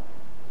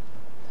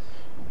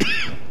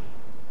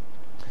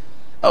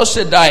 El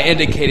Shaddai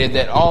indicated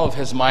that all of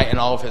his might and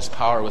all of his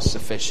power was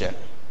sufficient.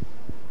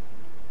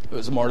 It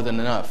was more than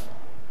enough.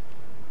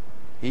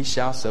 He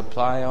shall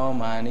supply all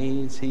my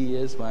needs. He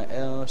is my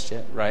El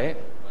Shaddai. Right?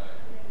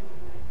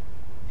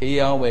 He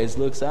always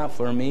looks out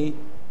for me.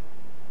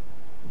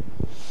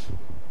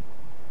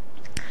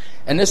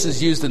 And this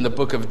is used in the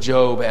book of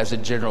Job as a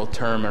general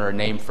term or a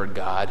name for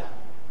God.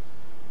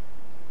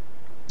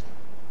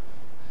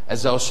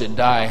 As El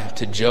Shaddai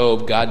to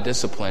Job, God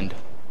disciplined.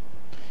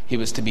 He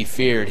was to be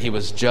feared. He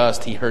was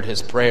just. He heard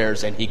his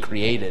prayers, and he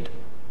created.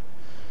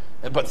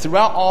 But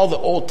throughout all the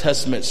Old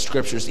Testament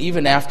scriptures,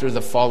 even after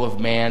the fall of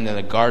man in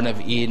the Garden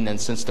of Eden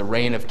and since the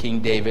reign of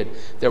King David,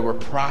 there were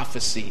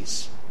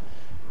prophecies,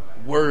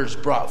 words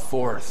brought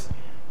forth,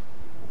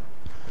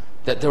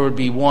 that there would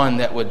be one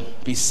that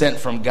would be sent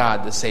from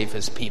God to save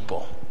his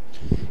people.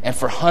 And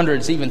for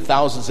hundreds, even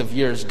thousands of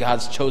years,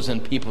 God's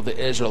chosen people, the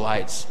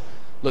Israelites,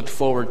 looked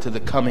forward to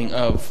the coming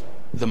of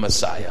the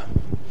Messiah.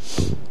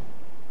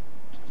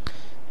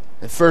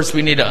 At first,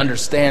 we need to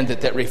understand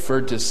that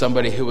referred to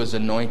somebody who was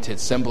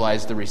anointed,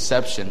 symbolized the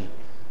reception,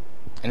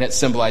 and it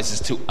symbolizes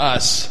to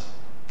us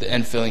the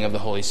infilling of the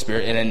Holy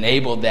Spirit. It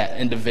enabled that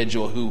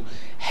individual who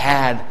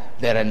had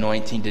that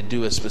anointing to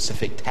do a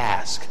specific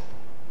task.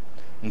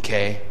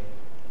 Okay?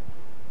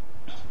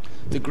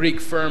 The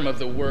Greek form of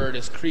the word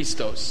is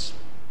Christos.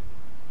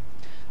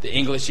 The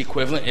English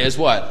equivalent is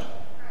what?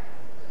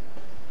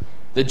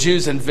 The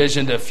Jews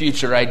envisioned a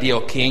future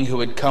ideal king who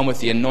would come with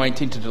the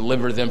anointing to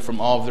deliver them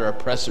from all of their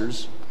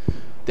oppressors.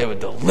 They would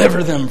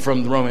deliver them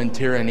from Roman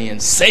tyranny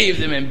and save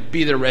them and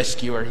be their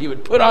rescuer. He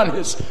would put on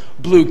his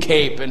blue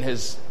cape and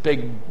his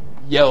big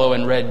yellow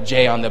and red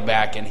J on the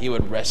back, and he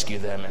would rescue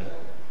them and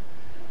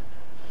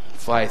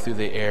fly through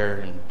the air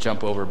and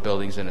jump over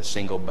buildings in a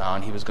single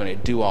bound. He was going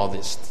to do all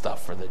this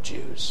stuff for the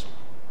Jews.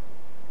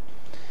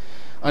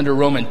 Under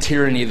Roman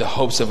tyranny, the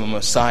hopes of a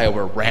Messiah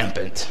were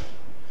rampant,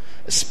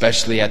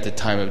 especially at the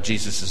time of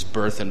Jesus'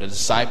 birth. And the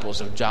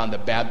disciples of John the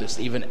Baptist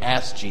even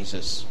asked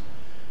Jesus,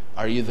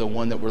 "Are you the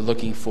one that we're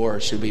looking for, or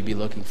should we be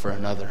looking for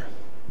another?"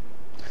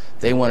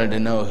 They wanted to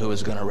know who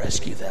was going to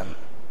rescue them.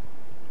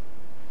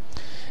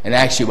 In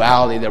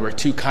actuality, there were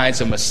two kinds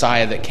of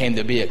Messiah that came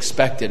to be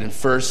expected. And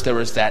first, there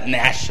was that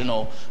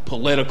national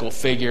political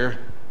figure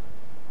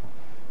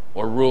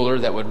or ruler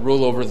that would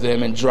rule over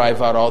them and drive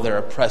out all their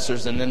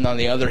oppressors. And then on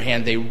the other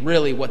hand,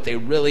 what they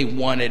really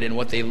wanted and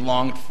what they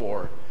longed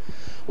for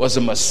was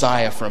a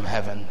Messiah from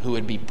heaven who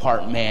would be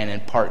part man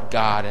and part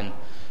God, and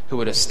who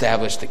would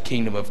establish the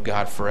kingdom of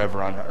God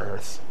forever on the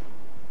earth.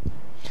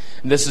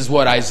 And this is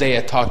what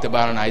Isaiah talked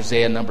about in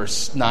Isaiah number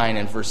 9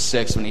 and verse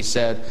 6 when he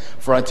said,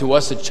 "For unto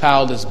us a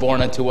child is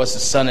born, unto us a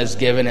son is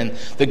given, and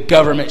the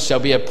government shall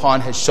be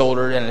upon his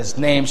shoulder, and his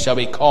name shall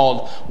be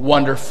called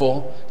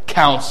Wonderful,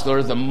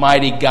 Counselor, the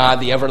Mighty God,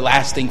 the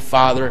Everlasting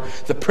Father,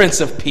 the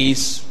Prince of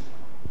Peace."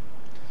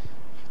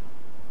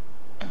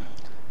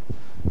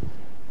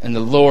 And the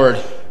Lord,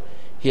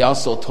 he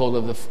also told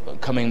of the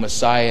coming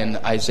Messiah in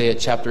Isaiah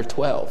chapter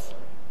 12.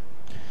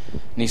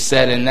 And he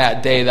said, "In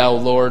that day, thou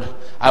Lord,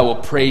 I will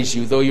praise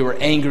you. Though you were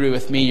angry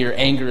with me, your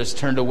anger is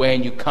turned away,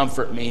 and you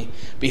comfort me.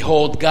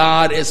 Behold,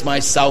 God is my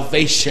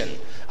salvation.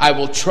 I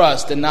will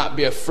trust and not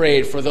be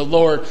afraid. For the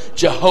Lord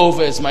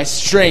Jehovah is my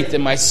strength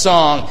and my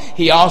song.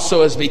 He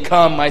also has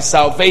become my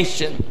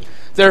salvation.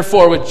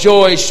 Therefore with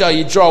joy shall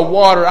you draw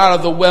water out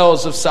of the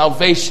wells of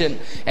salvation.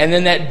 And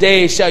in that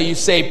day shall you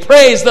say,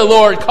 Praise the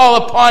Lord,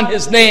 call upon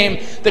his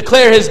name,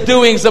 declare his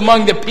doings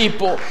among the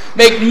people.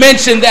 Make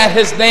mention that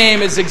his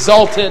name is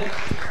exalted.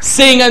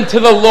 Sing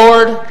unto the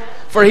Lord,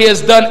 for he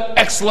has done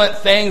excellent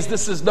things.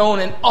 This is known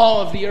in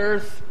all of the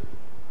earth."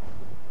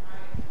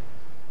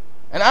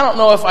 And I don't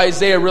know if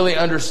Isaiah really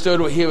understood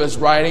what he was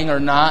writing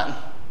or not,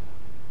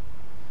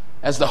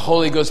 as the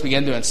Holy Ghost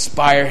began to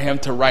inspire him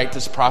to write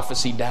this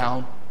prophecy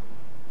down.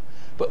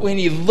 But when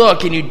you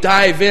look and you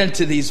dive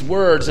into these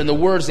words and the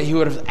words that he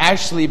would have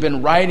actually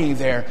been writing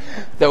there,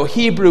 the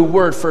Hebrew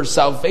word for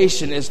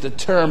salvation is the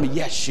term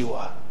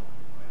Yeshua.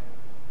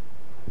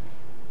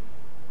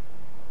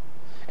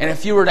 And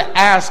if you were to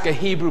ask a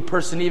Hebrew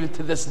person even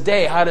to this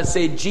day how to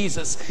say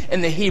Jesus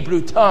in the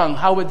Hebrew tongue,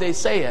 how would they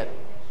say it?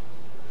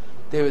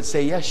 They would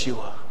say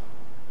Yeshua.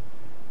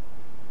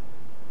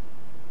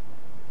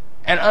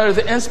 And under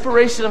the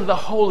inspiration of the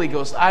Holy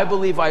Ghost, I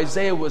believe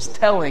Isaiah was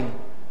telling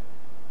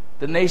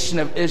the nation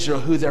of Israel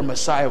who their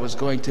Messiah was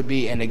going to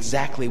be and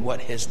exactly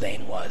what his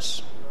name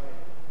was.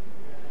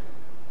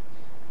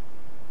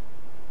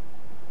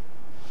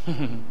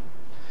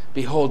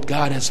 Behold,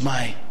 God is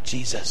my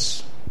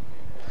Jesus.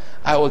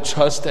 I will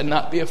trust and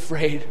not be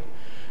afraid.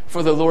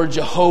 For the Lord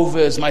Jehovah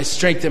is my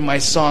strength and my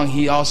song.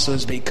 He also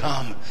has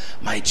become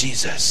my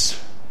Jesus.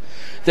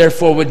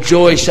 Therefore with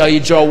joy shall you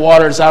draw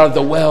waters out of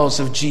the wells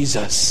of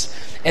Jesus.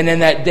 And in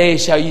that day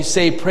shall you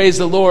say, praise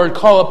the Lord,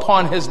 call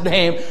upon his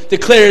name,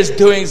 declare his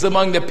doings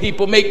among the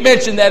people, make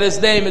mention that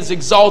his name is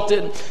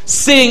exalted,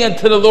 sing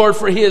unto the Lord,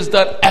 for he has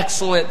done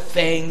excellent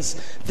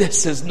things.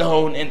 This is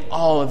known in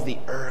all of the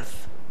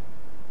earth.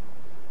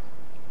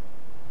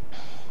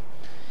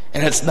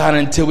 And it's not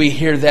until we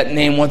hear that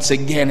name once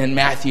again in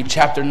Matthew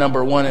chapter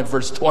number 1 and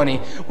verse 20,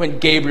 when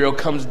Gabriel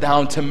comes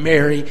down to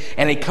Mary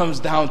and he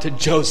comes down to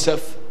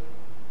Joseph.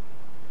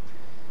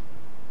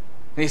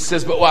 And he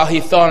says, but while he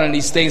thought on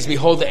these things,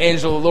 behold, the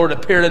angel of the Lord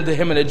appeared unto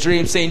him in a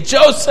dream, saying,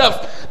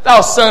 Joseph,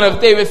 thou son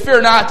of David,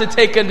 fear not to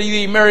take unto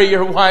thee Mary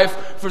your wife,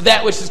 for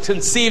that which is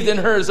conceived in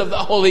her is of the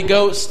Holy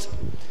Ghost.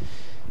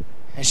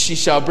 And she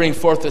shall bring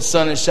forth a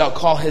son, and shall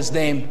call his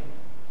name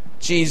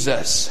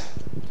Jesus,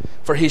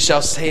 for he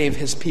shall save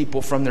his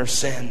people from their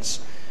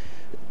sins.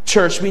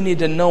 Church, we need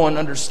to know and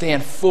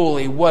understand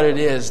fully what it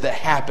is that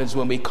happens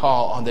when we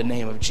call on the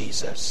name of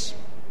Jesus.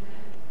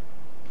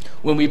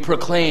 When we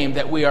proclaim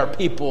that we are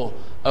people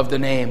of the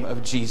name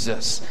of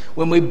Jesus.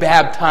 When we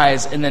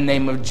baptize in the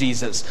name of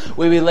Jesus.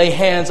 When we lay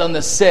hands on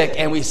the sick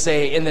and we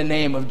say, in the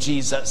name of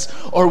Jesus.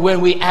 Or when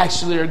we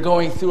actually are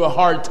going through a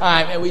hard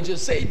time and we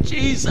just say,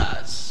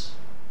 Jesus.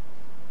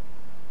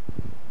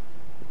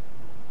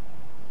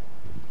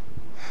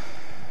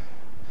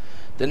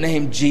 The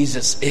name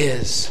Jesus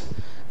is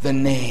the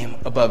name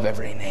above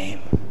every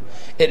name.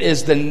 It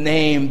is the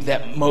name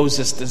that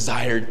Moses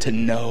desired to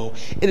know.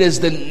 It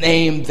is the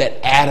name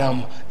that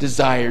Adam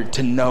desired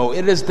to know.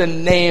 It is the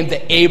name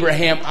that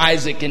Abraham,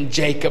 Isaac, and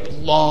Jacob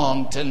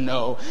longed to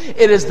know.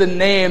 It is the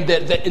name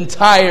that the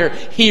entire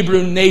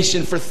Hebrew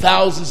nation for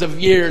thousands of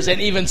years, and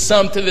even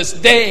some to this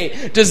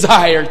day,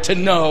 desire to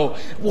know.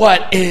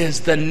 What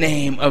is the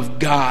name of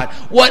God?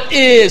 What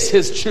is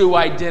his true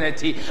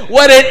identity?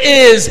 What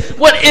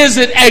is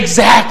it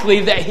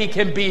exactly that he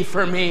can be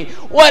for me?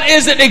 What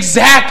is it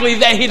exactly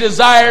that he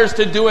desires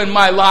to do in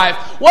my life?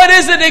 What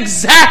is it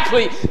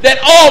exactly that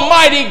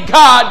Almighty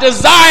God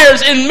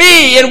desires in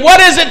me? And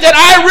what is it that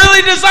I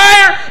really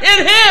desire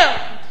in him?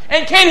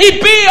 And can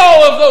he be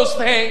all of those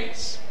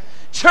things?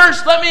 Church,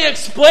 let me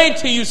explain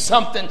to you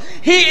something.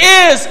 He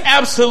is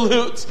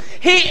absolute.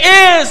 He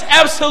is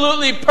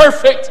absolutely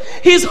perfect.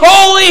 He's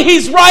holy,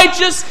 he's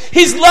righteous,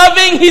 he's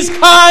loving, he's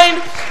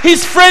kind,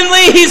 he's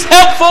friendly, he's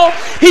helpful,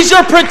 he's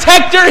your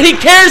protector, he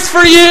cares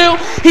for you,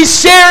 he's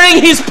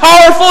sharing, he's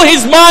powerful,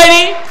 he's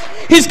mighty,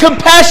 he's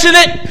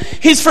compassionate,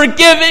 he's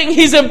forgiving,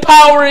 he's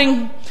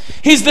empowering,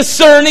 he's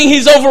discerning,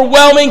 he's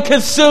overwhelming,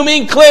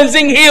 consuming,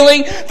 cleansing,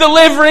 healing,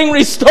 delivering,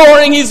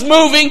 restoring, he's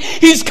moving,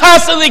 he's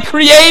constantly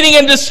creating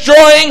and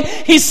destroying,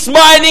 he's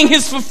smiting,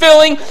 he's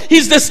fulfilling,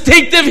 he's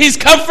distinctive, he's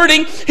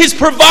comforting, he's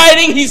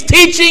providing, he's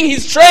teaching,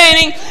 he's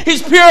training,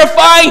 he's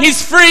purifying,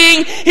 he's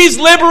freeing, he's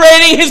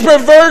liberating, he's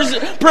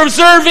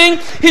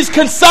preserving, he's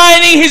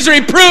consigning, he's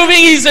reproving,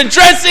 he's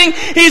addressing,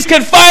 he's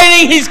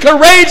confiding, he's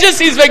courageous,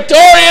 he's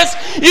victorious.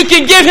 You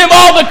can give him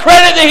all the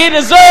credit that he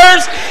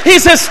deserves.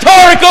 He's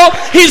historical,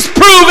 he's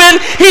proven,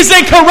 he's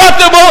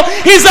incorruptible,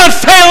 he's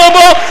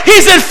unfailable,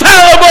 he's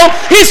infallible,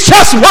 he's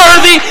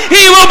trustworthy,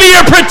 he will be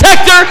your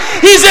protector,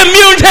 he's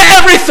immune to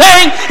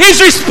everything,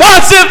 he's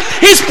responsive,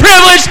 he's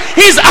privileged,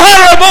 he's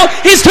honorable,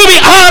 he's to be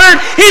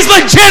honored, he's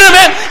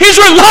legitimate, he's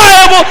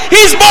reliable,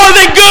 he's more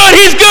than good,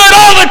 he's good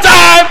all the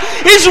time,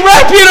 he's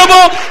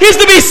reputable, he's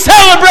to be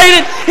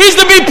celebrated, he's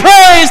to be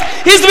praised,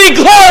 he's to be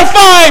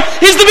glorified,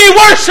 he's to be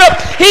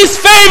worshiped,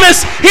 he's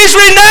famous, he's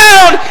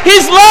renowned,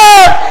 he's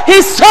loved,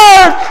 he's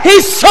served,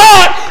 he's sought,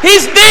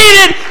 he's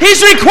needed, he's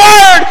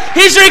required,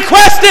 he's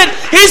requested,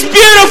 he's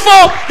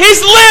beautiful,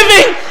 he's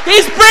living,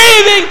 he's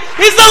breathing,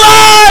 he's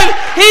alive,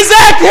 he's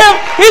active,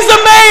 he's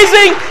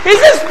amazing,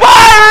 he's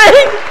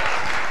inspiring,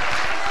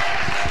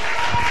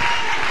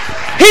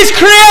 he's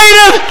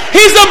creative,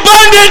 he's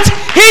abundant,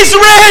 he's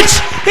rich,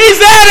 he's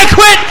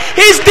adequate,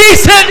 he's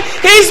decent,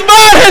 he's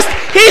modest,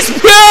 he's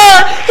pure,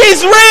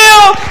 he's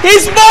real,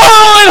 he's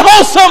moral and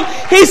wholesome,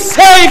 he's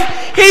safe,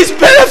 he's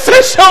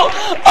beneficial,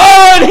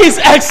 and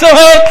he's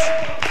excellent.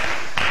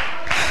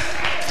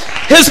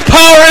 His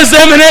power is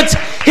imminent,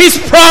 he's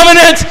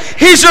prominent,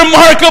 he's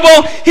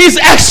remarkable, he's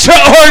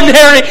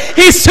extraordinary,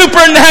 he's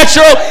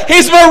supernatural,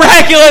 he's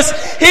miraculous,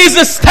 he's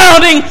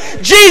astounding.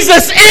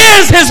 Jesus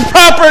is his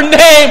proper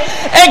name,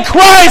 and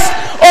Christ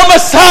or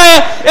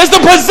Messiah is the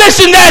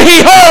position that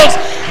he holds.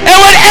 And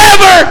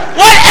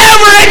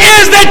whatever it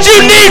is that you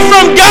need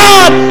from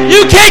God,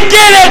 you can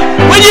get it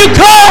when you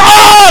call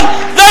on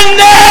the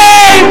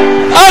name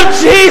of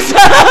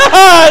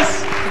Jesus.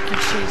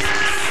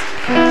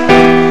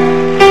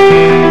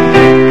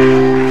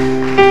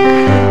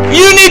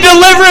 You need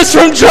deliverance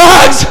from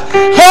drugs.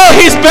 Oh,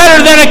 he's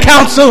better than a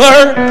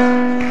counselor.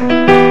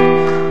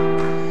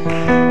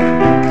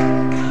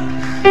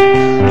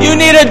 You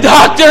need a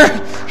doctor.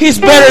 He's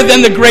better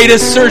than the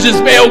greatest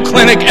surgeon's Mayo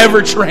Clinic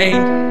ever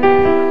trained.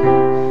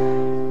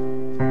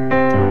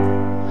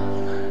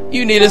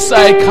 You need a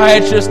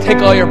psychiatrist. Take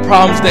all your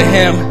problems to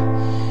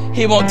him.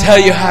 He won't tell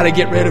you how to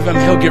get rid of them.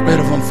 He'll get rid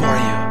of them for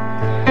you.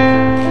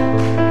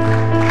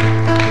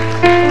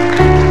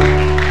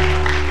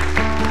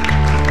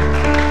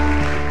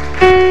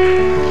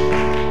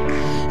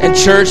 And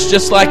church,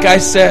 just like I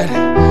said,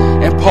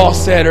 and Paul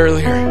said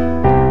earlier,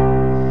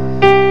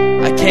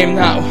 I came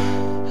not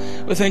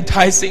with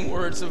enticing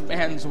words of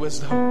man's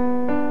wisdom,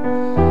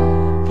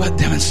 but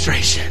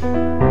demonstration.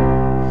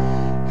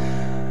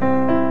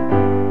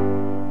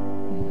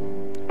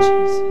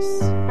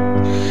 Jesus.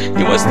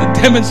 He wants to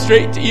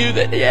demonstrate to you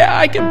that, yeah,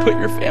 I can put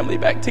your family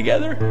back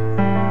together.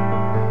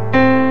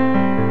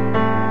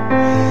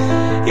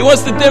 He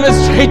wants to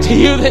demonstrate to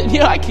you that,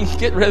 yeah, I can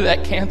get rid of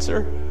that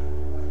cancer.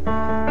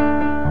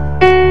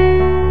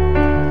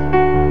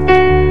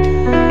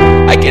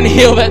 I can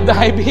heal that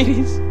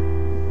diabetes.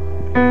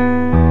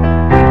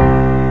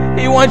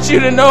 He wants you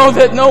to know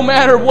that no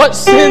matter what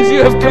sins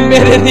you have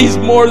committed, He's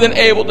more than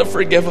able to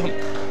forgive them.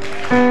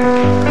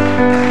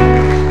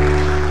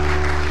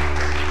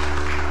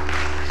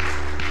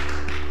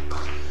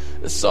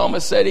 The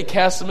psalmist said He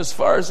cast them as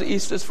far as the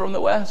east is from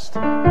the west.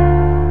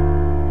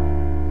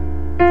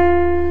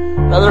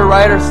 Another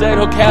writer said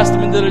He'll cast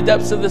them into the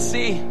depths of the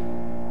sea.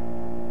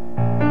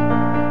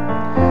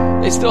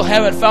 They still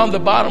haven't found the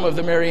bottom of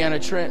the Mariana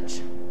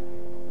Trench.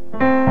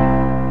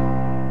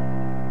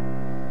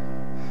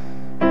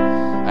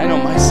 I know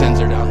my sins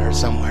are down there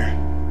somewhere.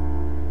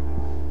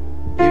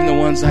 Even the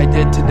ones I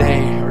did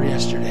today or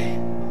yesterday.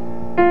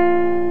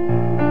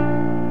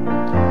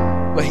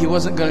 But He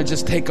wasn't going to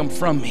just take them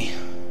from me.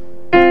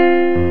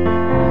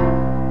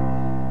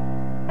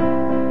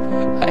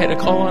 I had to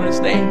call on His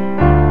name.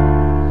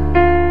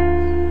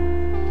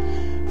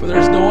 For there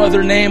is no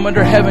other name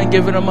under heaven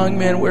given among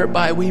men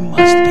whereby we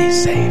must be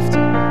saved.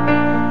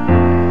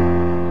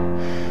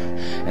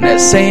 And that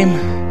same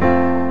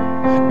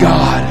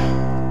God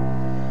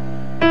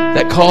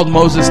that called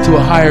Moses to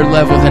a higher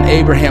level than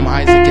Abraham,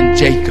 Isaac, and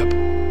Jacob.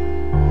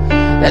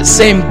 That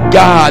same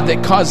God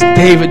that caused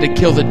David to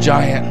kill the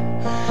giant.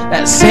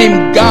 That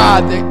same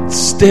God that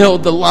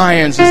stilled the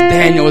lions as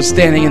Daniel was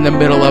standing in the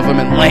middle of them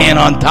and laying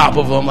on top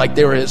of them like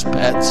they were his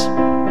pets.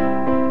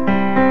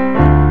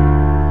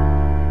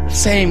 The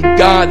same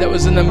God that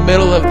was in the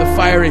middle of the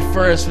fiery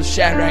furnace with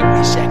Shadrach,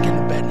 Meshach, and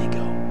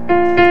Abednego.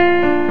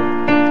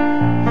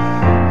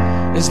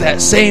 Is that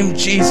same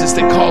Jesus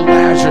that called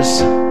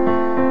Lazarus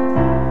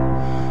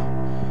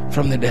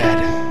from the dead.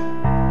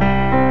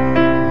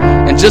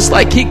 And just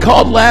like He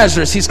called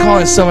Lazarus, He's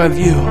calling some of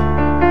you.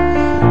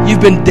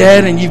 You've been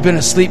dead and you've been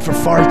asleep for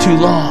far too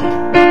long.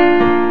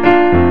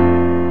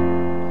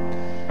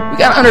 We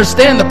got to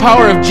understand the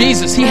power of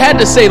Jesus. He had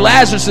to say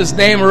Lazarus'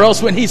 name, or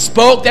else when He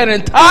spoke, that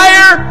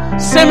entire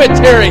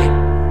cemetery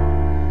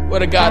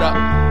would have got up.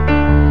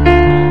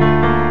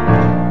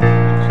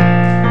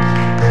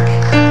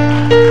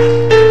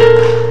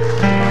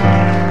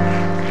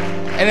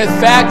 And in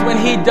fact, when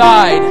He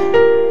died,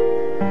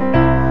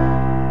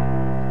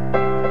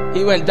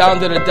 He went down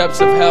to the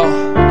depths of hell,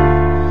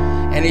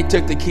 and He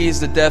took the keys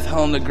to death,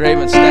 hell, and the grave,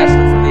 and snatched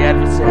them from the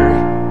adversary.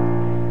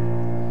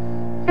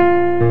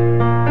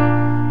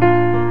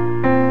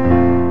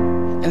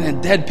 And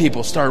then dead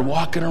people started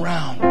walking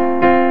around,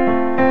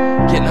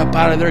 getting up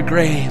out of their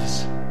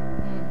graves.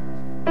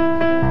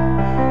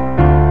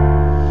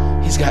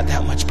 He's got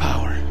that much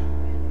power.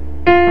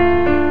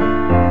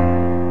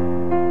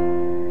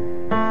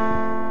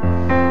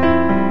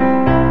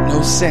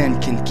 No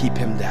sin can keep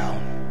Him down.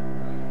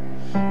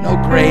 No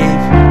grave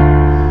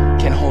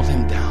can hold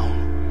Him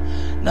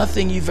down.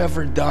 Nothing you've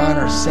ever done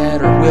or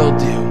said or will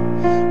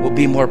do will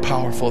be more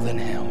powerful than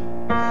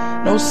Him.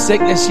 No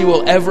sickness you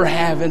will ever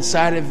have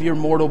inside of your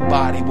mortal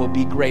body will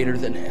be greater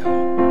than Him.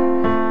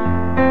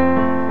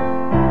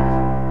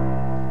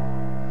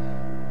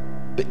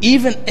 But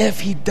even if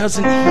He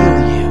doesn't heal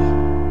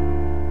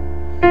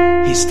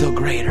you, He's still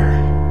greater.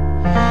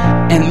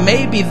 And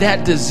maybe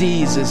that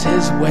disease is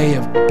His way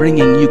of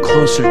bringing you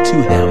closer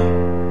to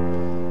Him.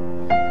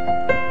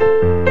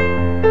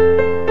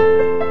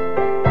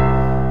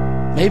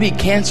 Maybe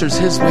cancer's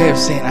His way of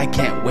saying, I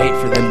can't wait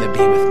for them to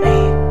be with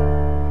me.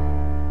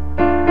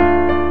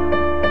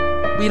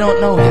 We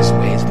don't know His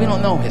ways. We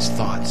don't know His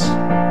thoughts.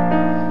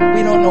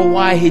 We don't know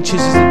why He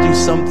chooses to do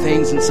some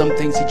things and some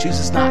things He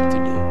chooses not to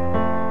do.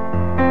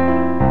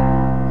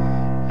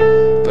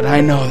 But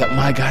I know that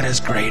my God is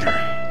greater.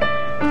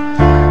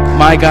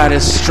 My God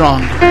is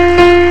stronger.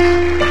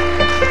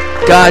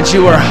 God,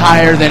 You are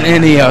higher than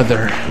any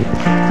other.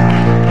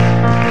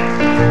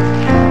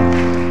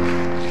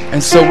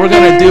 And so we're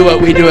going to do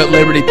what we do at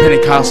Liberty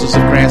Pentecostals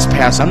of Grants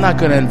Pass. I'm not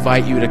going to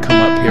invite you to come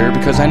up here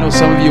because I know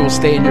some of you will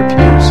stay in your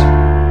pews.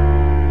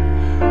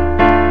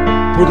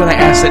 We're going to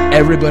ask that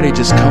everybody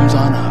just comes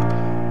on up.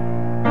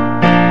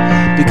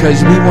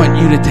 Because we want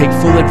you to take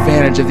full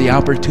advantage of the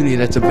opportunity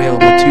that's available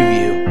to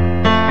you.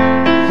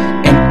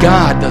 And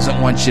God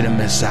doesn't want you to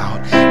miss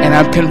out. And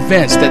I'm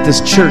convinced that this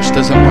church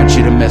doesn't want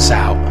you to miss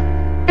out.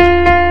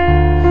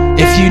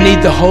 If you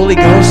need the Holy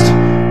Ghost,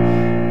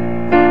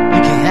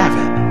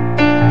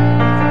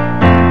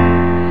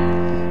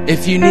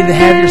 if you need to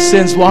have your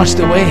sins washed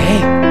away, hey,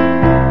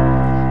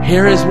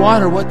 here is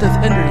water. What doth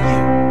hinder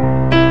you?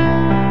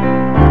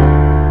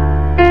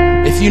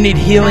 If you need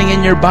healing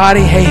in your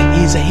body, hey,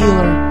 He's a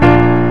healer.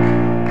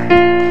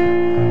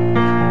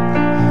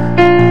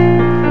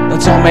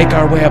 all make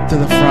our way up to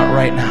the front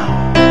right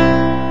now.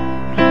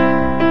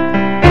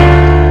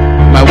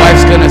 My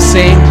wife's going to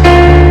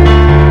sing.